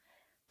puertas.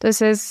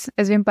 Entonces,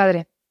 es bien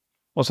padre.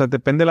 O sea,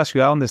 depende de la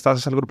ciudad donde estás,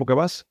 es el grupo que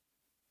vas.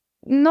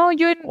 No,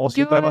 O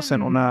siempre vas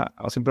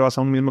o siempre vas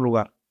a un mismo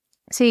lugar.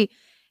 Sí,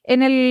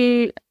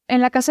 en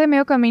la casa de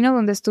medio camino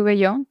donde estuve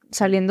yo,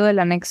 saliendo del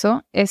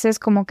anexo, ese es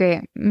como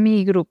que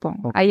mi grupo.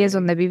 Ahí es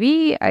donde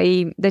viví,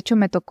 ahí, de hecho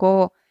me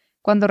tocó,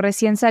 cuando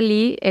recién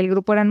salí, el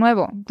grupo era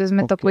nuevo, entonces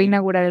me tocó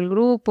inaugurar el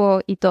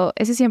grupo y todo.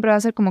 Ese siempre va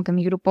a ser como que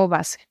mi grupo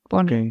base,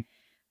 ponle.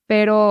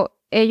 Pero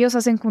ellos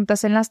hacen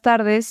juntas en las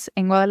tardes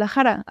en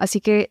Guadalajara, así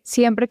que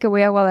siempre que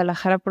voy a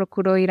Guadalajara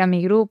procuro ir a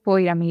mi grupo,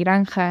 ir a mi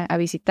granja, a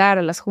visitar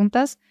a las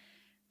juntas.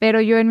 Pero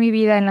yo en mi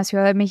vida en la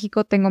Ciudad de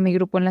México tengo mi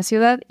grupo en la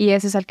ciudad y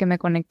ese es al que me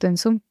conecto en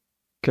Zoom.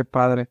 Qué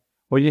padre.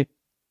 Oye,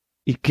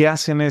 ¿y qué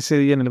hacen ese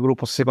día en el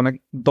grupo? Se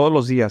conectan todos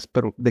los días,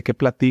 pero ¿de qué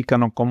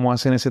platican o cómo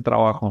hacen ese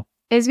trabajo?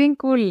 Es bien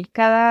cool.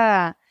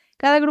 Cada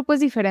grupo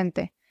es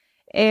diferente.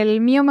 El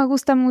mío me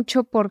gusta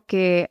mucho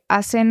porque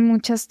hacen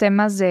muchos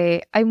temas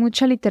hay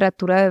mucha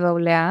literatura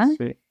de AA,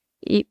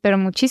 pero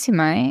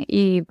muchísima, ¿eh?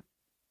 Y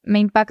me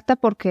impacta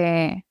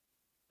porque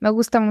me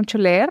gusta mucho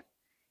leer.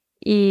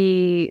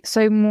 Y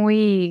soy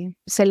muy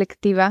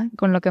selectiva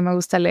con lo que me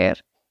gusta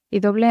leer. Y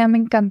AA me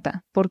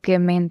encanta porque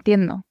me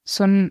entiendo.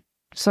 Son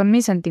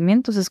mis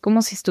sentimientos. Es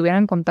como si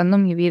estuvieran contando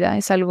mi vida.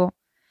 Es algo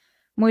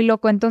muy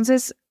loco.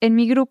 Entonces, en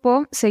mi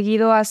grupo,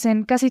 seguido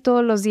hacen casi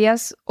todos los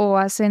días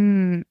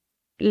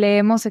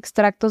leemos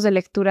extractos de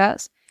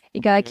lecturas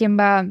y cada quien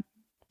va,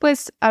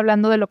 pues,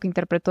 hablando de lo que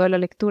interpretó de la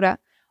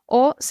lectura.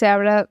 O se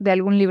habla de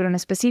algún libro en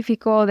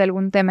específico, de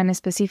algún tema en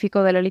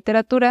específico de la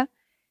literatura.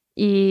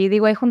 Y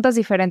digo, hay juntas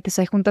diferentes,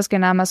 hay juntas que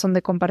nada más son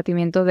de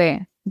compartimiento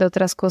de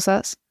otras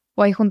cosas,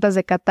 o hay juntas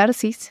de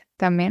catarsis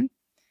también,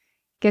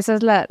 que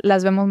esas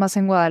las vemos más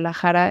en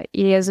Guadalajara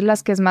y es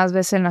las que más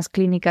ves en las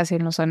clínicas y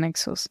en los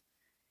anexos.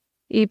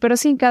 Pero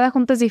sí, cada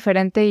junta es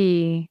diferente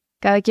y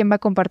cada quien va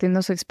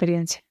compartiendo su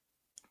experiencia.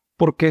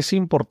 ¿Por qué es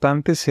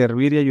importante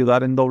servir y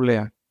ayudar en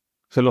AA?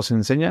 ¿Se los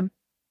enseñan?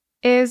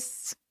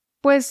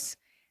 Pues...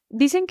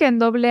 Dicen que en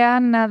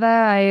AA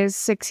nada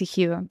es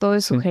exigido, todo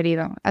es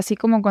sugerido. Así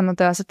como cuando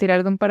te vas a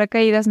tirar de un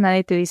paracaídas,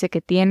 nadie te dice que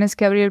tienes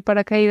que abrir el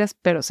paracaídas,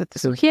 pero se te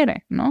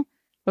sugiere, ¿no?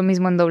 Lo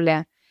mismo en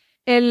AA.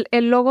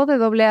 El logo de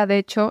AA, de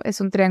hecho,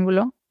 es un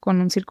triángulo con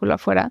un círculo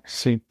afuera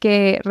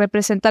que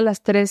representa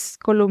las 3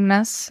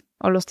 columnas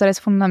o los 3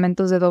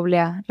 fundamentos de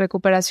AA: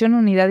 recuperación,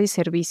 unidad y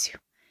servicio.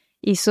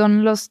 Y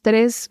son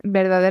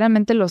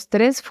verdaderamente los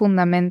 3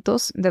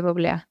 fundamentos de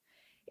AA.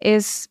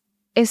 Es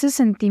ese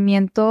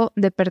sentimiento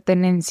de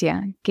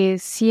pertenencia que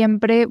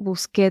siempre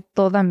busqué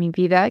toda mi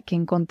vida, que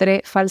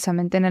encontré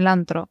falsamente en el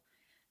antro,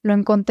 lo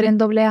encontré en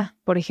AA,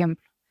 por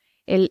ejemplo.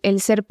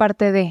 El ser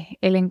parte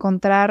el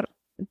encontrar,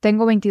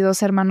 tengo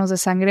 22 hermanos de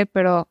sangre,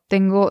 pero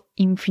tengo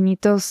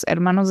infinitos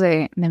hermanos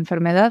de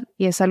enfermedad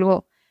y es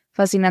algo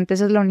fascinante,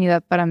 esa es la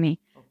unidad para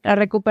mí. La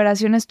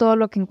recuperación es todo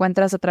lo que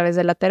encuentras a través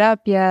de la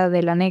terapia,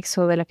 del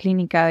anexo, de la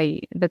clínica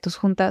y de tus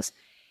juntas.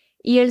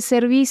 Y el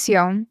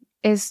servicio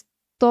es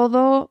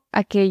todo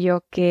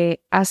aquello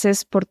que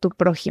haces por tu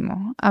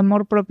prójimo,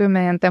 amor propio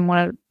mediante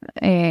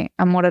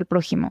amor al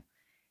prójimo.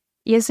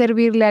 Y es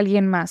servirle a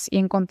alguien más y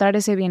encontrar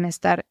ese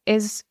bienestar.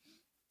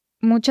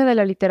 Mucha de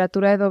la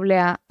literatura de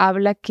AA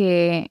habla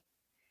que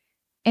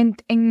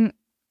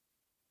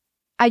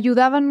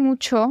ayudaban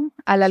mucho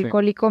al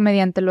alcohólico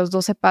mediante los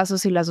 12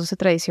 pasos y las 12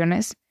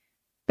 tradiciones,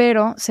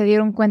 pero se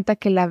dieron cuenta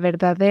que la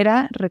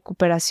verdadera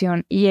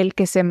recuperación y el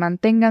que se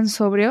mantengan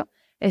sobrio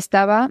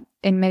estaba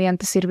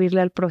mediante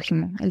servirle al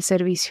prójimo, el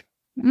servicio.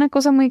 Una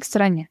cosa muy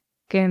extraña,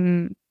 que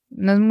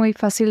no es muy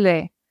fácil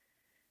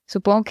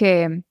supongo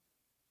que,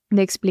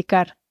 de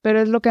explicar,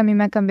 pero es lo que a mí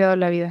me ha cambiado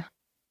la vida.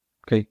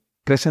 Ok.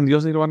 ¿Crees en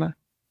Dios, Nirvana?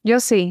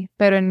 Yo sí,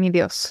 pero en mi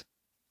Dios.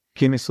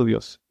 ¿Quién es tu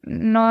Dios?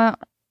 No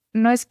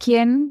es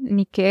quién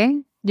ni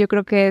qué, yo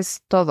creo que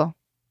es todo.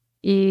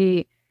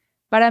 Y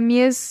para mí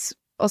es,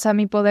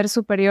 mi poder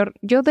superior.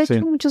 Yo, de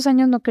hecho, muchos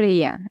años no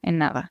creía en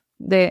nada.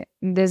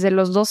 Desde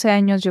los 12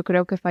 años yo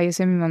creo que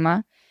falleció mi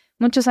mamá.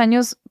 Muchos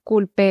años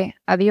culpé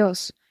a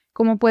Dios.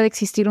 ¿Cómo puede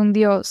existir un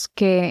Dios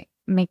que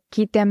me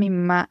quite a mi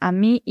mamá, a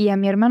mí y a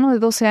mi hermano de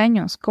 12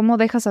 años? ¿Cómo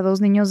dejas a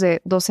 2 niños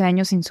de 12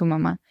 años sin su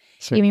mamá?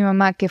 Y mi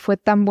mamá, que fue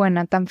tan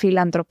buena, tan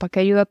filántropa, que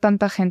ayuda a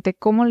tanta gente,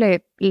 ¿cómo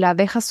la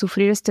dejas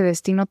sufrir este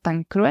destino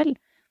tan cruel?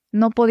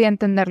 No podía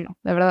entenderlo,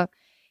 de verdad.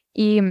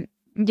 Y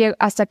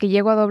hasta que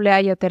llego a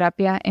AA y a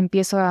terapia,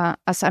 empiezo a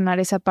sanar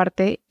esa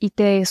parte y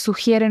te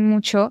sugieren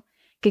mucho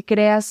que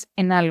creas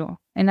en algo,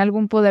 en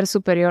algún poder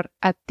superior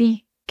a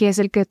ti, que es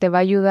el que te va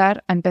a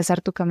ayudar a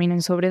empezar tu camino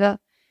en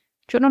sobriedad.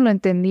 Yo no lo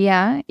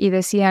entendía y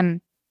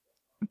decían,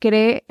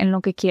 cree en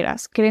lo que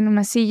quieras, cree en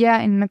una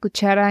silla, en una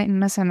cuchara, en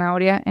una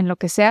zanahoria, en lo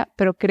que sea,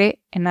 pero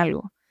cree en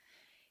algo.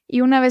 Y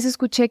una vez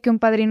escuché que un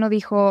padrino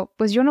dijo,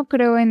 pues yo no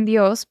creo en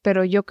Dios,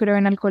 pero yo creo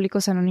en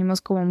Alcohólicos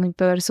Anónimos como mi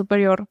poder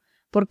superior,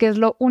 porque es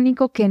lo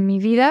único que en mi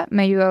vida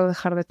me ha ayudado a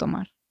dejar de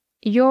tomar.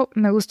 Y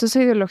me gustó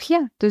esa ideología.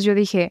 Entonces yo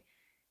dije,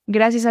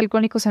 gracias a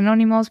Alcohólicos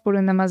Anónimos por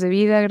un día más de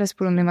vida, gracias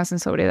por un día más en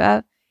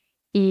sobriedad.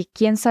 Y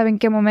quién sabe en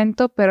qué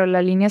momento, pero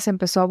la línea se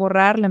empezó a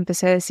borrar, le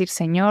empecé a decir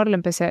Señor, le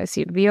empecé a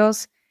decir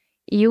Dios.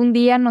 Y un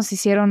día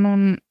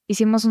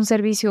hicimos un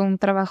servicio, un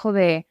trabajo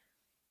de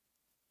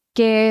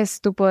 ¿qué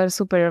es tu poder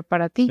superior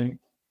para ti? Sí.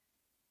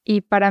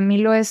 Y para mí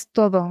lo es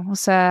todo, o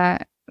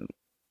sea,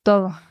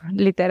 todo,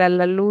 literal,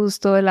 la luz,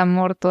 todo el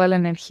amor, toda la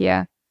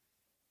energía,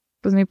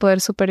 pues mi poder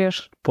superior.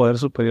 Poder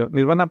superior.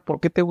 Nirvana, ¿por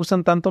qué te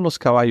gustan tanto los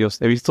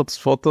caballos? He visto tus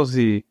fotos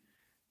y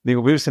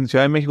digo, vives en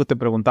Ciudad de México, te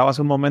preguntaba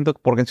hace un momento,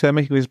 ¿por qué en Ciudad de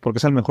México? Dices, porque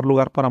es el mejor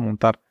lugar para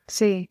montar.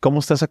 Sí. ¿Cómo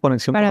está esa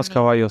conexión con los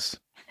caballos?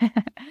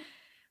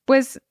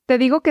 Pues te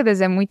digo que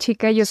desde muy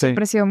chica yo Sí.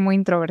 siempre he sido muy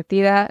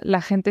introvertida,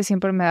 la gente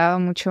siempre me ha dado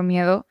mucho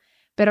miedo,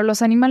 pero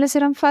los animales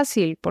eran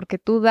fácil porque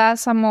tú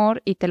das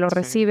amor y te lo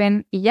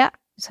reciben y ya,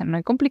 o sea, no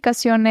hay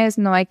complicaciones,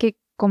 no hay que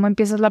cómo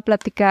empiezas la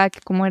plática, que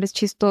cómo eres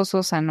chistoso,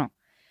 o sea, no.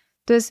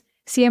 Entonces,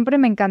 siempre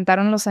me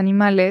encantaron los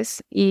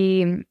animales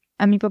y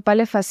a mi papá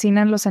le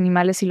fascinan los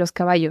animales y los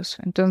caballos,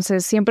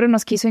 entonces siempre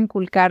nos quiso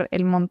inculcar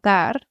el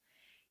montar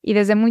y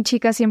desde muy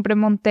chica siempre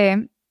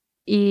monté.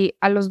 Y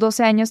a los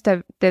 12 años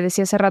te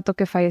decía hace rato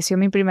que falleció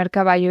mi primer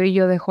caballo y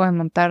yo dejó de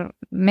montar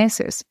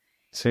meses.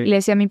 Sí. Y le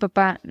decía a mi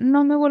papá,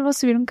 no me vuelvo a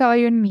subir un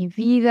caballo en mi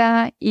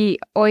vida. Y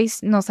hoy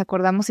nos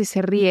acordamos y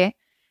se ríe,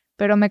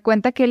 pero me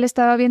cuenta que él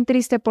estaba bien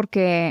triste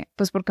porque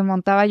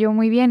montaba yo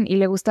muy bien y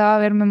le gustaba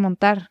verme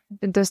montar.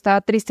 Entonces estaba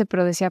triste,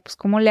 pero decía, pues,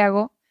 ¿cómo le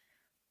hago?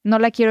 No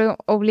la quiero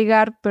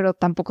obligar, pero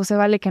tampoco se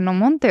vale que no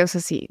monte. O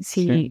sea,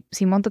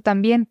 si monta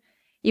tan bien.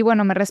 Y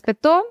bueno, me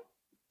respetó.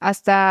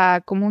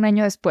 Hasta como un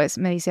año después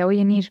me dice,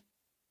 oye, Nir,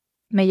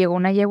 me llegó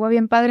una yegua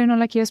bien padre, ¿no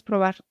la quieres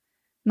probar?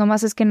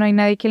 Nomás es que no hay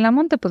nadie quien la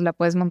monte, pues la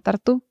puedes montar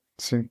tú.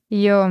 Sí.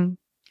 Y yo,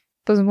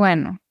 pues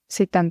bueno,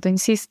 si tanto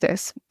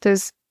insistes.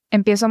 Entonces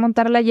empiezo a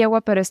montar la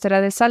yegua, pero esta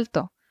era de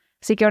salto.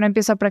 Así que ahora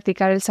empiezo a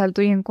practicar el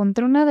salto y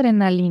encontré una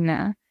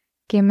adrenalina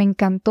que me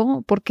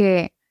encantó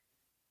porque,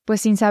 pues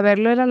sin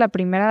saberlo, era la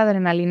primera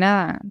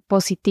adrenalina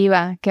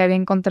positiva que había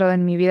encontrado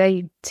en mi vida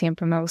y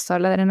siempre me ha gustado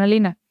la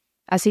adrenalina.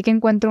 Así que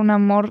encuentro un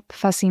amor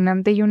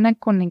fascinante y una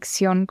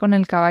conexión con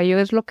el caballo.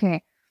 Es lo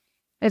que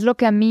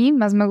a mí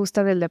más me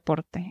gusta del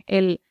deporte.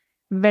 El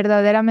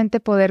verdaderamente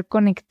poder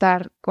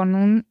conectar con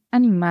un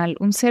animal,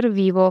 un ser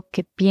vivo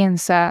que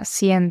piensa,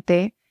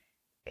 siente,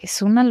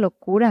 es una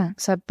locura.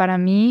 O sea, para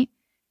mí,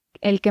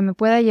 el que me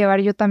pueda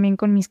llevar yo también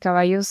con mis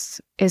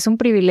caballos es un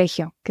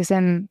privilegio, que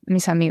sean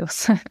mis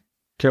amigos.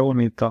 Qué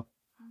bonito.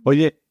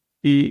 Oye,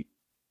 y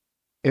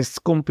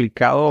es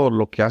complicado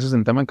lo que haces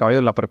en tema de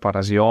caballo, la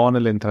preparación,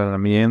 el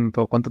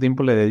entrenamiento. ¿Cuánto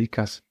tiempo le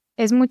dedicas?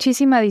 Es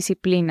muchísima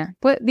disciplina.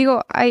 Pues,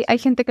 digo, hay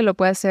gente que lo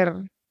puede hacer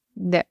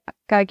de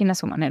cada quien a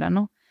su manera,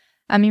 ¿no?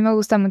 A mí me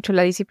gusta mucho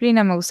la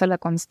disciplina, me gusta la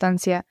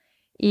constancia.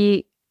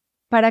 Y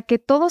para que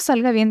todo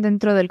salga bien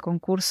dentro del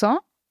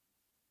concurso,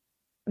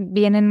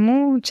 vienen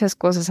muchas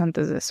cosas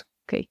antes de eso,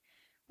 ¿ok?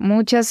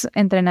 Muchos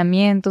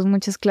entrenamientos,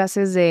 muchas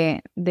clases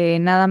de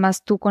nada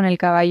más tú con el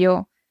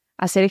caballo,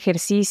 hacer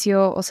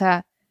ejercicio, o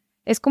sea,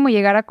 es como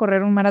llegar a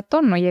correr un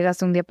maratón, no llegas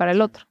de un día para el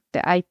otro.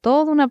 Hay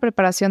toda una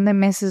preparación de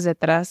meses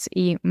detrás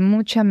y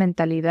mucha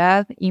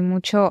mentalidad y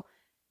mucho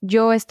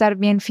yo estar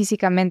bien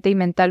físicamente y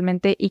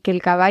mentalmente y que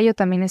el caballo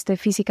también esté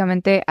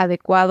físicamente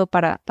adecuado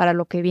para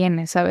lo que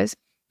viene, ¿sabes?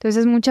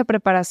 Entonces es mucha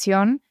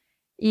preparación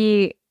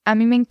y a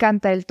mí me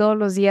encanta el todos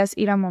los días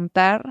ir a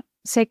montar.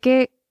 Sé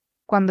que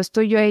cuando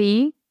estoy yo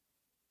ahí,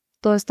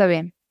 todo está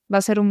bien. Va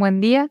a ser un buen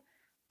día,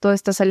 todo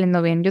está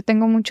saliendo bien. Yo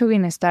tengo mucho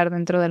bienestar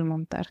dentro del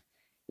montar.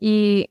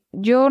 Y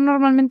yo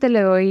normalmente le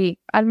doy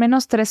al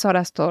menos 3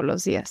 horas todos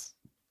los días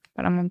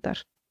para montar.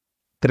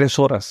 3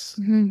 horas.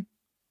 Uh-huh.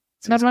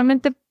 Sí,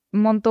 normalmente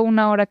monto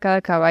 1 hora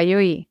cada caballo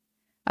y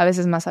a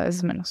veces más, a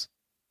veces menos.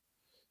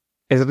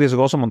 ¿Es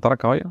riesgoso montar a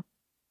caballo?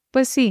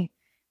 Pues sí,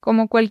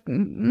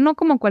 no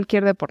como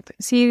cualquier deporte.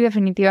 Sí,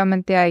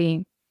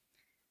 definitivamente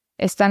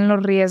están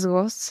los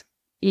riesgos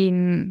y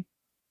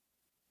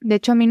de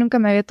hecho a mí nunca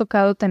me había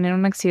tocado tener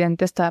un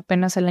accidente hasta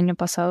apenas el año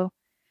pasado.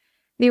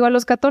 Digo, a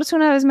los 14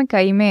 una vez me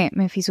caí, me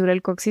fisuré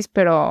el coxis,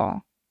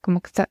 pero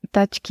como que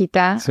está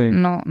chiquita, sí.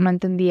 No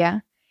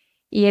entendía.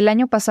 Y el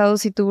año pasado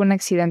sí tuve un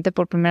accidente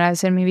por primera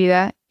vez en mi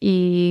vida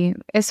y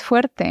es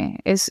fuerte,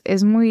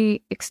 es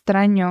muy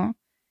extraño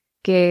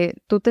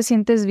que tú te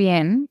sientes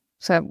bien.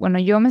 O sea, bueno,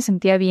 yo me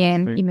sentía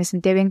bien y me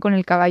sentía bien con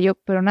el caballo,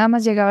 pero nada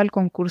más llegaba al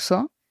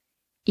concurso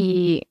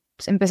y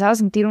pues, empezaba a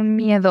sentir un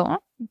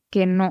miedo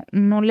que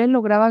no le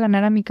lograba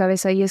ganar a mi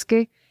cabeza. Y es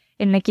que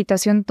en la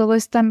equitación todo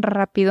es tan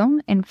rápido,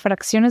 en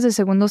fracciones de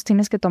segundos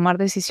tienes que tomar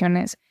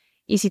decisiones.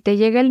 Y si te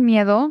llega el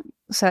miedo,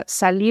 o sea,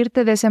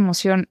 salirte de esa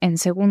emoción en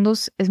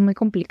segundos es muy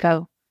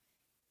complicado.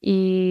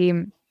 Y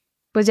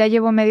pues ya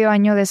llevo medio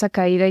año de esa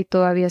caída y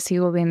todavía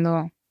sigo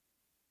viendo,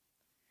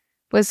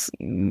 pues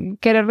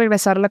querer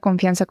regresar la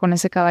confianza con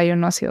ese caballo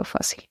no ha sido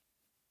fácil.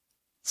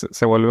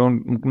 Se vuelve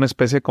una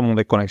especie como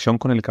de conexión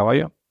con el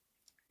caballo.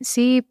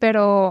 Sí,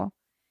 pero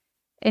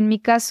en mi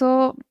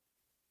caso,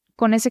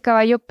 con ese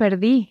caballo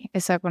perdí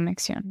esa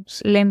conexión.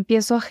 Sí. Le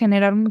empiezo a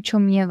generar mucho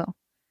miedo.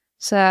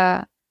 O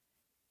sea,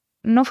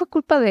 no fue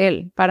culpa de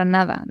él, para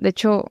nada. De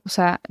hecho, o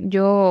sea,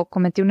 yo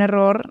cometí un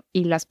error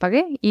y las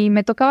pagué y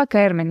me tocaba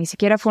caerme. Ni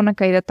siquiera fue una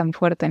caída tan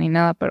fuerte ni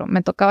nada, pero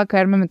me tocaba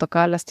caerme, me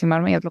tocaba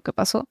lastimarme y es lo que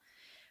pasó.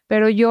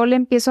 Pero yo le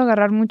empiezo a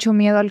agarrar mucho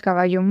miedo al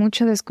caballo,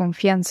 mucha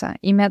desconfianza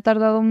y me ha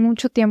tardado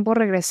mucho tiempo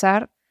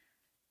regresar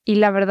y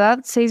la verdad,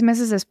 6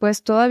 meses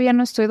después todavía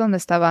no estoy donde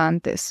estaba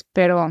antes,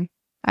 pero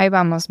ahí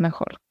vamos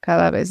mejor,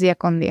 cada vez, día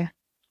con día.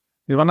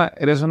 Nirvana,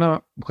 eres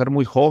una mujer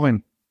muy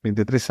joven,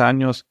 23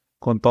 años,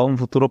 con todo un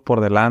futuro por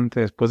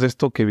delante, después de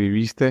esto que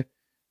viviste,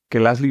 que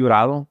la has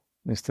librado,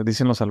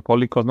 dicen los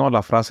alcohólicos, ¿no?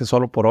 La frase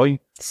solo por hoy,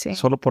 Sí.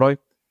 solo por hoy.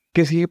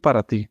 ¿Qué sigue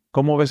para ti?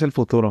 ¿Cómo ves el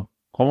futuro?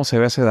 ¿Cómo se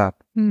ve a esa edad?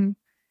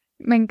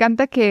 Me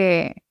encanta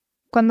que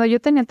cuando yo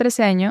tenía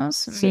 13 años,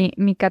 Sí.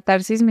 mi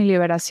catarsis, mi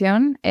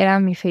liberación era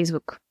mi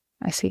Facebook.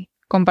 Así,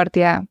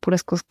 compartía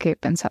puras cosas que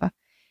pensaba.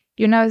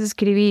 Y una vez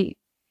escribí,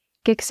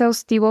 qué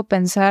exhaustivo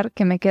pensar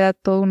que me queda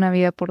toda una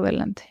vida por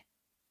delante.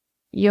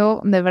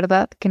 Yo de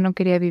verdad que no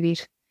quería vivir.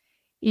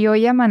 Y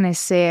hoy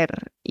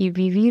amanecer y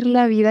vivir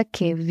la vida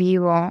que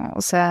vivo,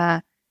 o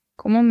sea,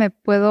 ¿cómo me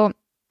puedo,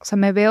 o sea,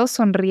 me veo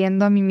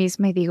sonriendo a mí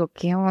misma y digo,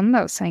 ¿qué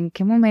onda? O sea, ¿en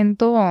qué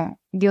momento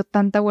dio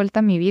tanta vuelta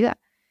a mi vida?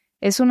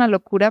 Es una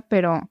locura,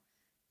 pero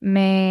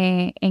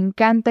me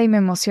encanta y me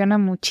emociona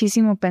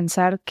muchísimo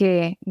pensar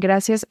que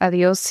gracias a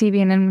Dios sí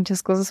vienen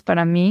muchas cosas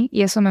para mí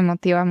y eso me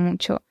motiva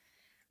mucho.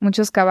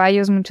 Muchos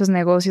caballos, muchos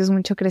negocios,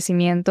 mucho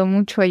crecimiento,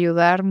 mucho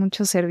ayudar,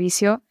 mucho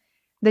servicio.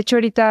 De hecho,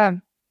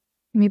 ahorita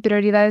mi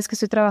prioridad es que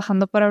estoy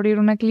trabajando para abrir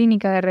una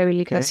clínica de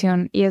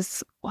rehabilitación y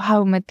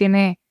wow, me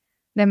tiene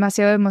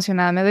demasiado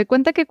emocionada. Me doy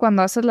cuenta que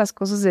cuando haces las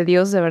cosas de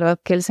Dios, de verdad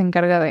que Él se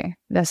encarga de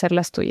hacer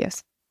las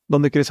tuyas.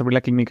 ¿Dónde quieres abrir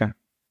la clínica?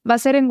 Va a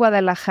ser en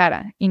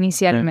Guadalajara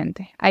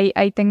inicialmente.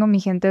 Ahí tengo mi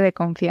gente de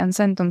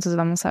confianza, entonces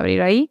vamos a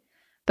abrir ahí.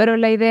 Pero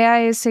la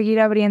idea es seguir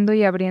abriendo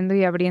y abriendo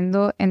y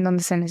abriendo en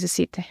donde se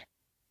necesite.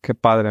 Qué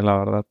padre, la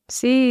verdad.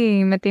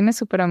 Sí, me tiene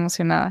súper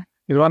emocionada.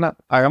 Nirvana,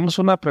 hagamos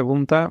una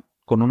pregunta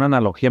con una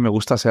analogía, me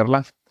gusta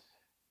hacerla.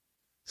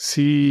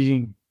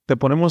 Si te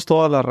ponemos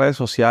todas las redes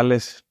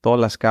sociales, todas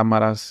las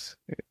cámaras,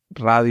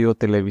 radio,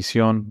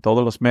 televisión,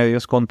 todos los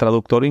medios, con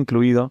traductor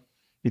incluido,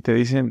 y te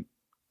dicen,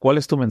 ¿cuál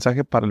es tu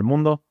mensaje para el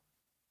mundo?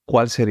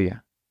 ¿Cuál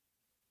sería?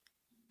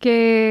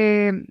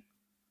 Que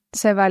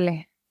se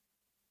vale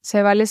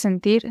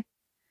sentir.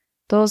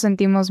 Todos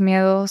sentimos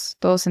miedos,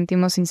 todos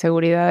sentimos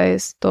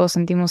inseguridades, todos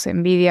sentimos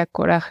envidia,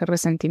 coraje,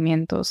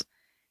 resentimientos.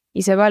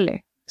 Y se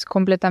vale, es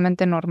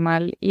completamente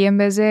normal. Y en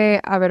vez de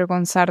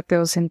avergonzarte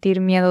o sentir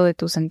miedo de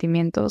tus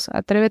sentimientos,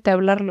 atrévete a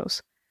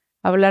hablarlos.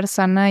 Hablar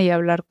sana y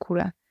hablar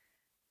cura.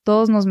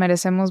 Todos nos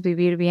merecemos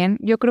vivir bien.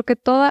 Yo creo que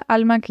toda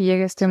alma que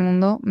llegue a este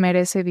mundo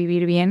merece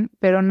vivir bien,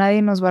 pero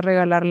nadie nos va a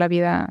regalar la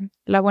vida,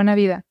 la buena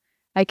vida.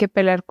 Hay que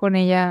pelear con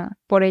ella,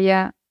 por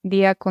ella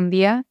día con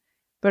día,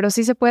 pero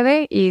sí se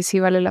puede y sí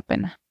vale la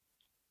pena.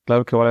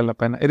 Claro que vale la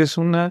pena. Eres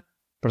una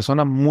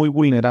persona muy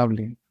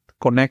vulnerable.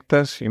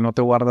 Conectas y no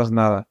te guardas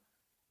nada.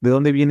 ¿De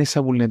dónde viene esa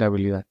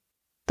vulnerabilidad?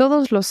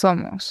 Todos lo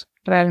somos,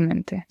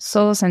 realmente.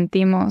 Todos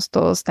sentimos,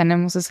 todos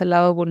tenemos ese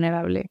lado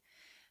vulnerable.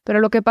 Pero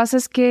lo que pasa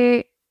es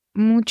que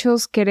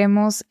muchos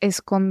queremos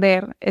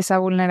esconder esa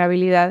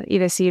vulnerabilidad y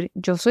decir,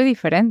 yo soy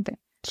diferente,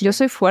 yo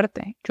soy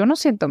fuerte, yo no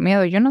siento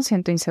miedo, yo no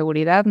siento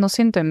inseguridad, no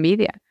siento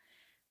envidia.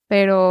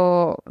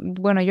 Pero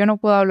bueno, yo no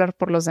puedo hablar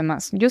por los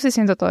demás. Yo sí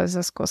siento todas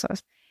esas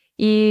cosas.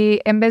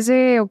 Y en vez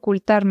de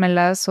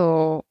ocultármelas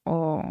o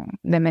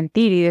de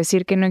mentir y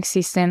decir que no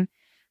existen,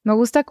 me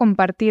gusta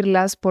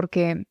compartirlas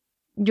porque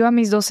yo a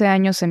mis 12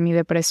 años en mi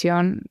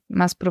depresión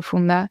más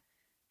profunda,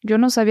 yo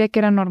no sabía que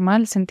era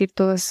normal sentir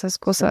todas esas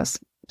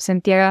cosas.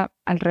 Sentía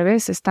al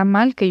revés, está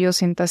mal que yo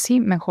sienta así,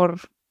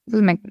 mejor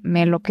pues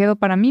me lo quedo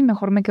para mí,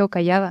 mejor me quedo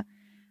callada.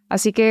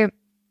 Así que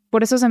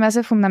por eso se me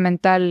hace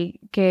fundamental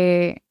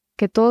que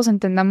todos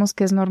entendamos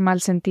que es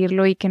normal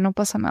sentirlo y que no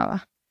pasa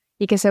nada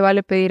y que se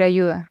vale pedir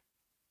ayuda.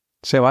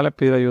 Se vale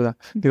pedir ayuda.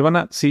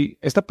 Nirvana, sí,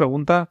 esta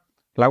pregunta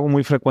la hago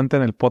muy frecuente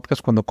en el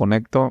podcast cuando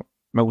conecto.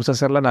 Me gusta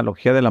hacer la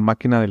analogía de la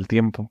máquina del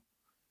tiempo.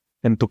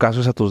 En tu caso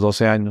es a tus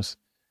 12 años.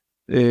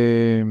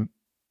 ¿Qué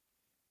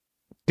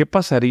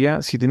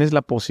pasaría si tienes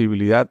la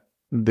posibilidad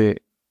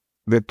de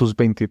tus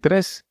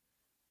 23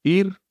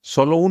 ir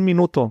solo un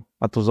minuto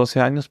a tus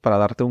 12 años para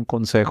darte un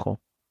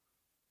consejo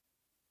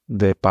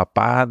de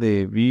papá,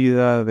 de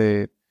vida,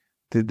 de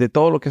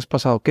todo lo que has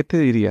pasado? ¿Qué te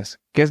dirías?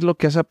 ¿Qué es lo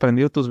que has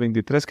aprendido a tus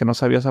 23 que no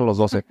sabías a los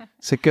 12?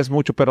 Sé que es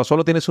mucho, pero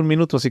solo tienes un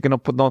minuto, así que no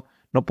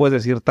puedes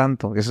decir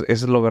tanto. Eso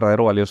es lo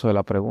verdadero valioso de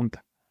la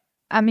pregunta.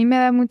 A mí me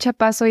da mucha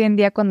paz hoy en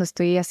día cuando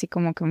estoy así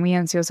como que muy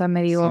ansiosa.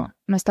 Me digo, Sí.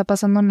 no está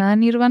pasando nada,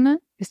 Nirvana,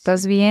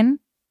 estás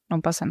bien, no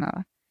pasa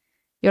nada.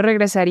 Yo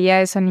regresaría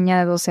a esa niña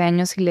de 12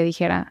 años y le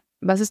dijera,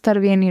 vas a estar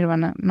bien,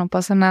 Nirvana, no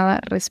pasa nada,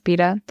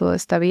 respira, todo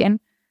está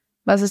bien,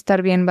 vas a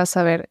estar bien, vas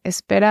a ver,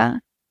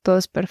 espera, todo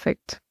es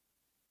perfecto.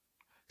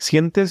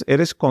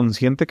 ¿Eres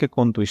consciente que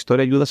con tu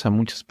historia ayudas a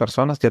muchas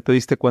personas? ¿Ya te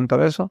diste cuenta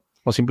de eso?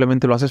 ¿O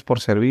simplemente lo haces por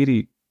servir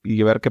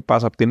y ver qué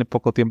pasa? Tiene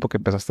poco tiempo que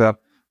empezaste a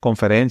dar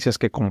conferencias,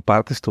 que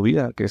compartes tu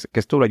vida, que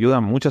esto le ayuda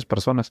a muchas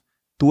personas.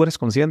 ¿Tú eres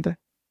consciente?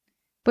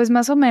 Pues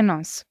más o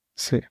menos.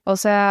 Sí. O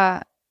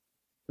sea,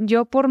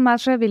 yo por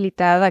más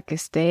rehabilitada que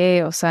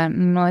esté, o sea,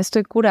 no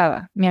estoy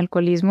curada. Mi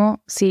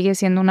alcoholismo sigue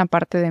siendo una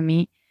parte de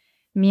mí.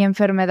 Mi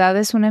enfermedad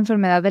es una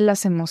enfermedad de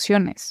las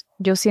emociones.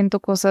 Yo siento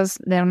cosas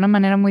de una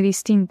manera muy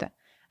distinta.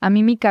 A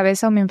mí mi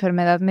cabeza o mi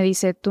enfermedad me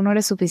dice, tú no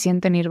eres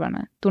suficiente,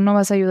 Nirvana. Tú no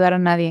vas a ayudar a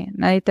nadie.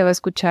 Nadie te va a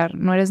escuchar.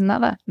 No eres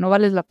nada. No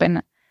vales la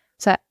pena.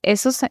 O sea,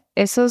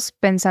 esos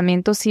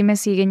pensamientos sí me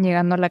siguen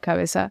llegando a la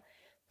cabeza.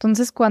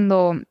 Entonces,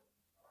 cuando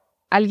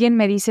alguien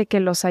me dice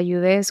que los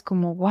ayudé, es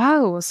como,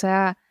 wow, o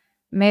sea,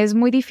 me es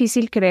muy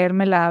difícil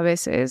creérmela a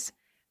veces,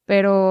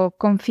 pero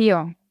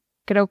confío.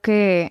 Creo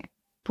que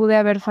pude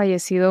haber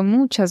fallecido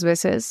muchas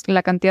veces.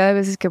 La cantidad de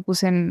veces que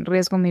puse en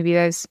riesgo mi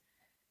vida es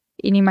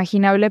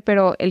inimaginable,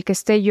 pero el que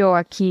esté yo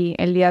aquí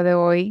el día de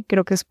hoy,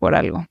 creo que es por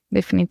algo,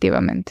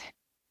 definitivamente.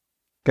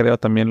 Creo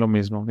también lo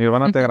mismo.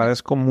 Nirvana, te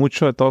agradezco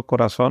mucho de todo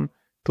corazón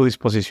tu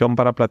disposición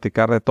para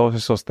platicar de todos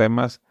esos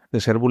temas, de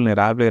ser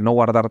vulnerable, de no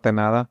guardarte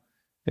nada.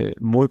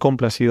 Muy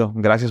complacido.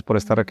 Gracias por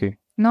estar aquí.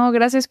 No,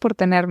 gracias por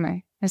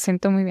tenerme. Me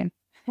siento muy bien.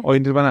 Oye,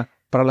 Nirvana,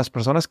 para las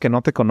personas que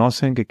no te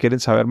conocen, que quieren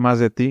saber más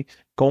de ti,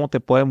 ¿cómo te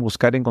pueden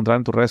buscar y encontrar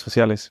en tus redes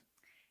sociales?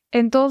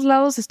 En todos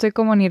lados estoy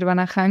como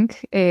Nirvana Hank.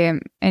 En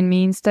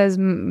mi Insta es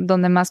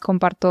donde más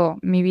comparto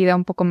mi vida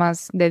un poco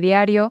más de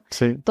diario.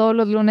 Sí. Todos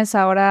los lunes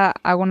ahora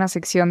hago una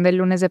sección de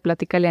lunes de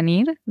Platícale a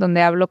Nir,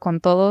 donde hablo con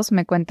todos,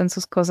 me cuentan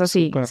sus cosas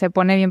Súper. y se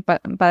pone bien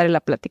padre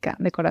la plática,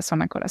 de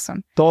corazón a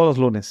corazón. Todos los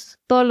lunes.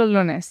 Todos los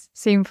lunes,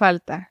 sin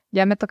falta.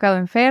 Ya me he tocado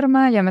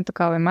enferma, ya me he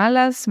tocado de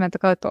malas, me ha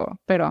tocado de todo,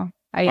 pero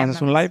ahí ¿Haces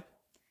andamos. un live?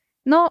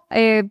 No,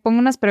 pongo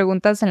unas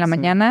preguntas en la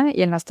mañana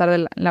y en las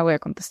tardes la voy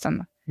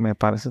contestando. Me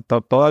parece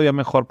todavía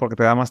mejor porque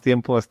te da más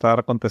tiempo de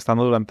estar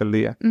contestando durante el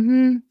día.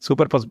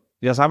 Súper, pues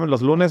ya saben,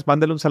 los lunes,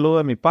 mándenle un saludo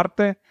de mi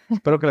parte.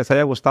 Espero que les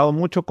haya gustado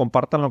mucho,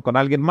 compártanlo con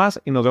alguien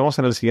más y nos vemos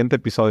en el siguiente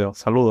episodio.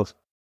 Saludos.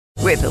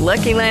 With the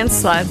Lucky Land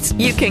Slots,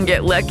 you can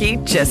get lucky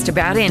just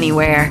about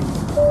anywhere.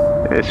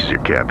 This is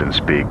your captain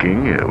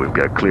speaking. We've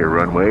got clear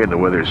runway and the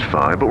weather's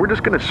fine, but we're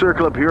just going to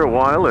circle up here a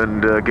while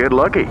and get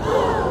lucky.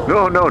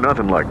 No,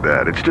 nothing like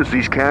that. It's just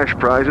these cash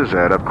prizes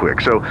add up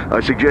quick. So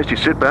I suggest you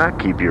sit back,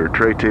 keep your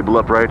tray table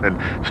upright, and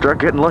start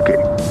getting lucky.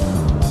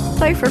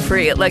 Play for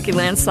free at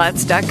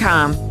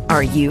LuckyLandSlots.com.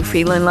 Are you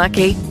feeling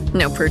lucky?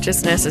 No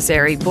purchase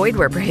necessary. Void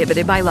where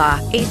prohibited by law.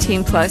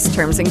 18+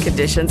 terms and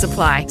conditions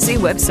apply. See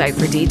website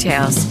for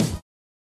details.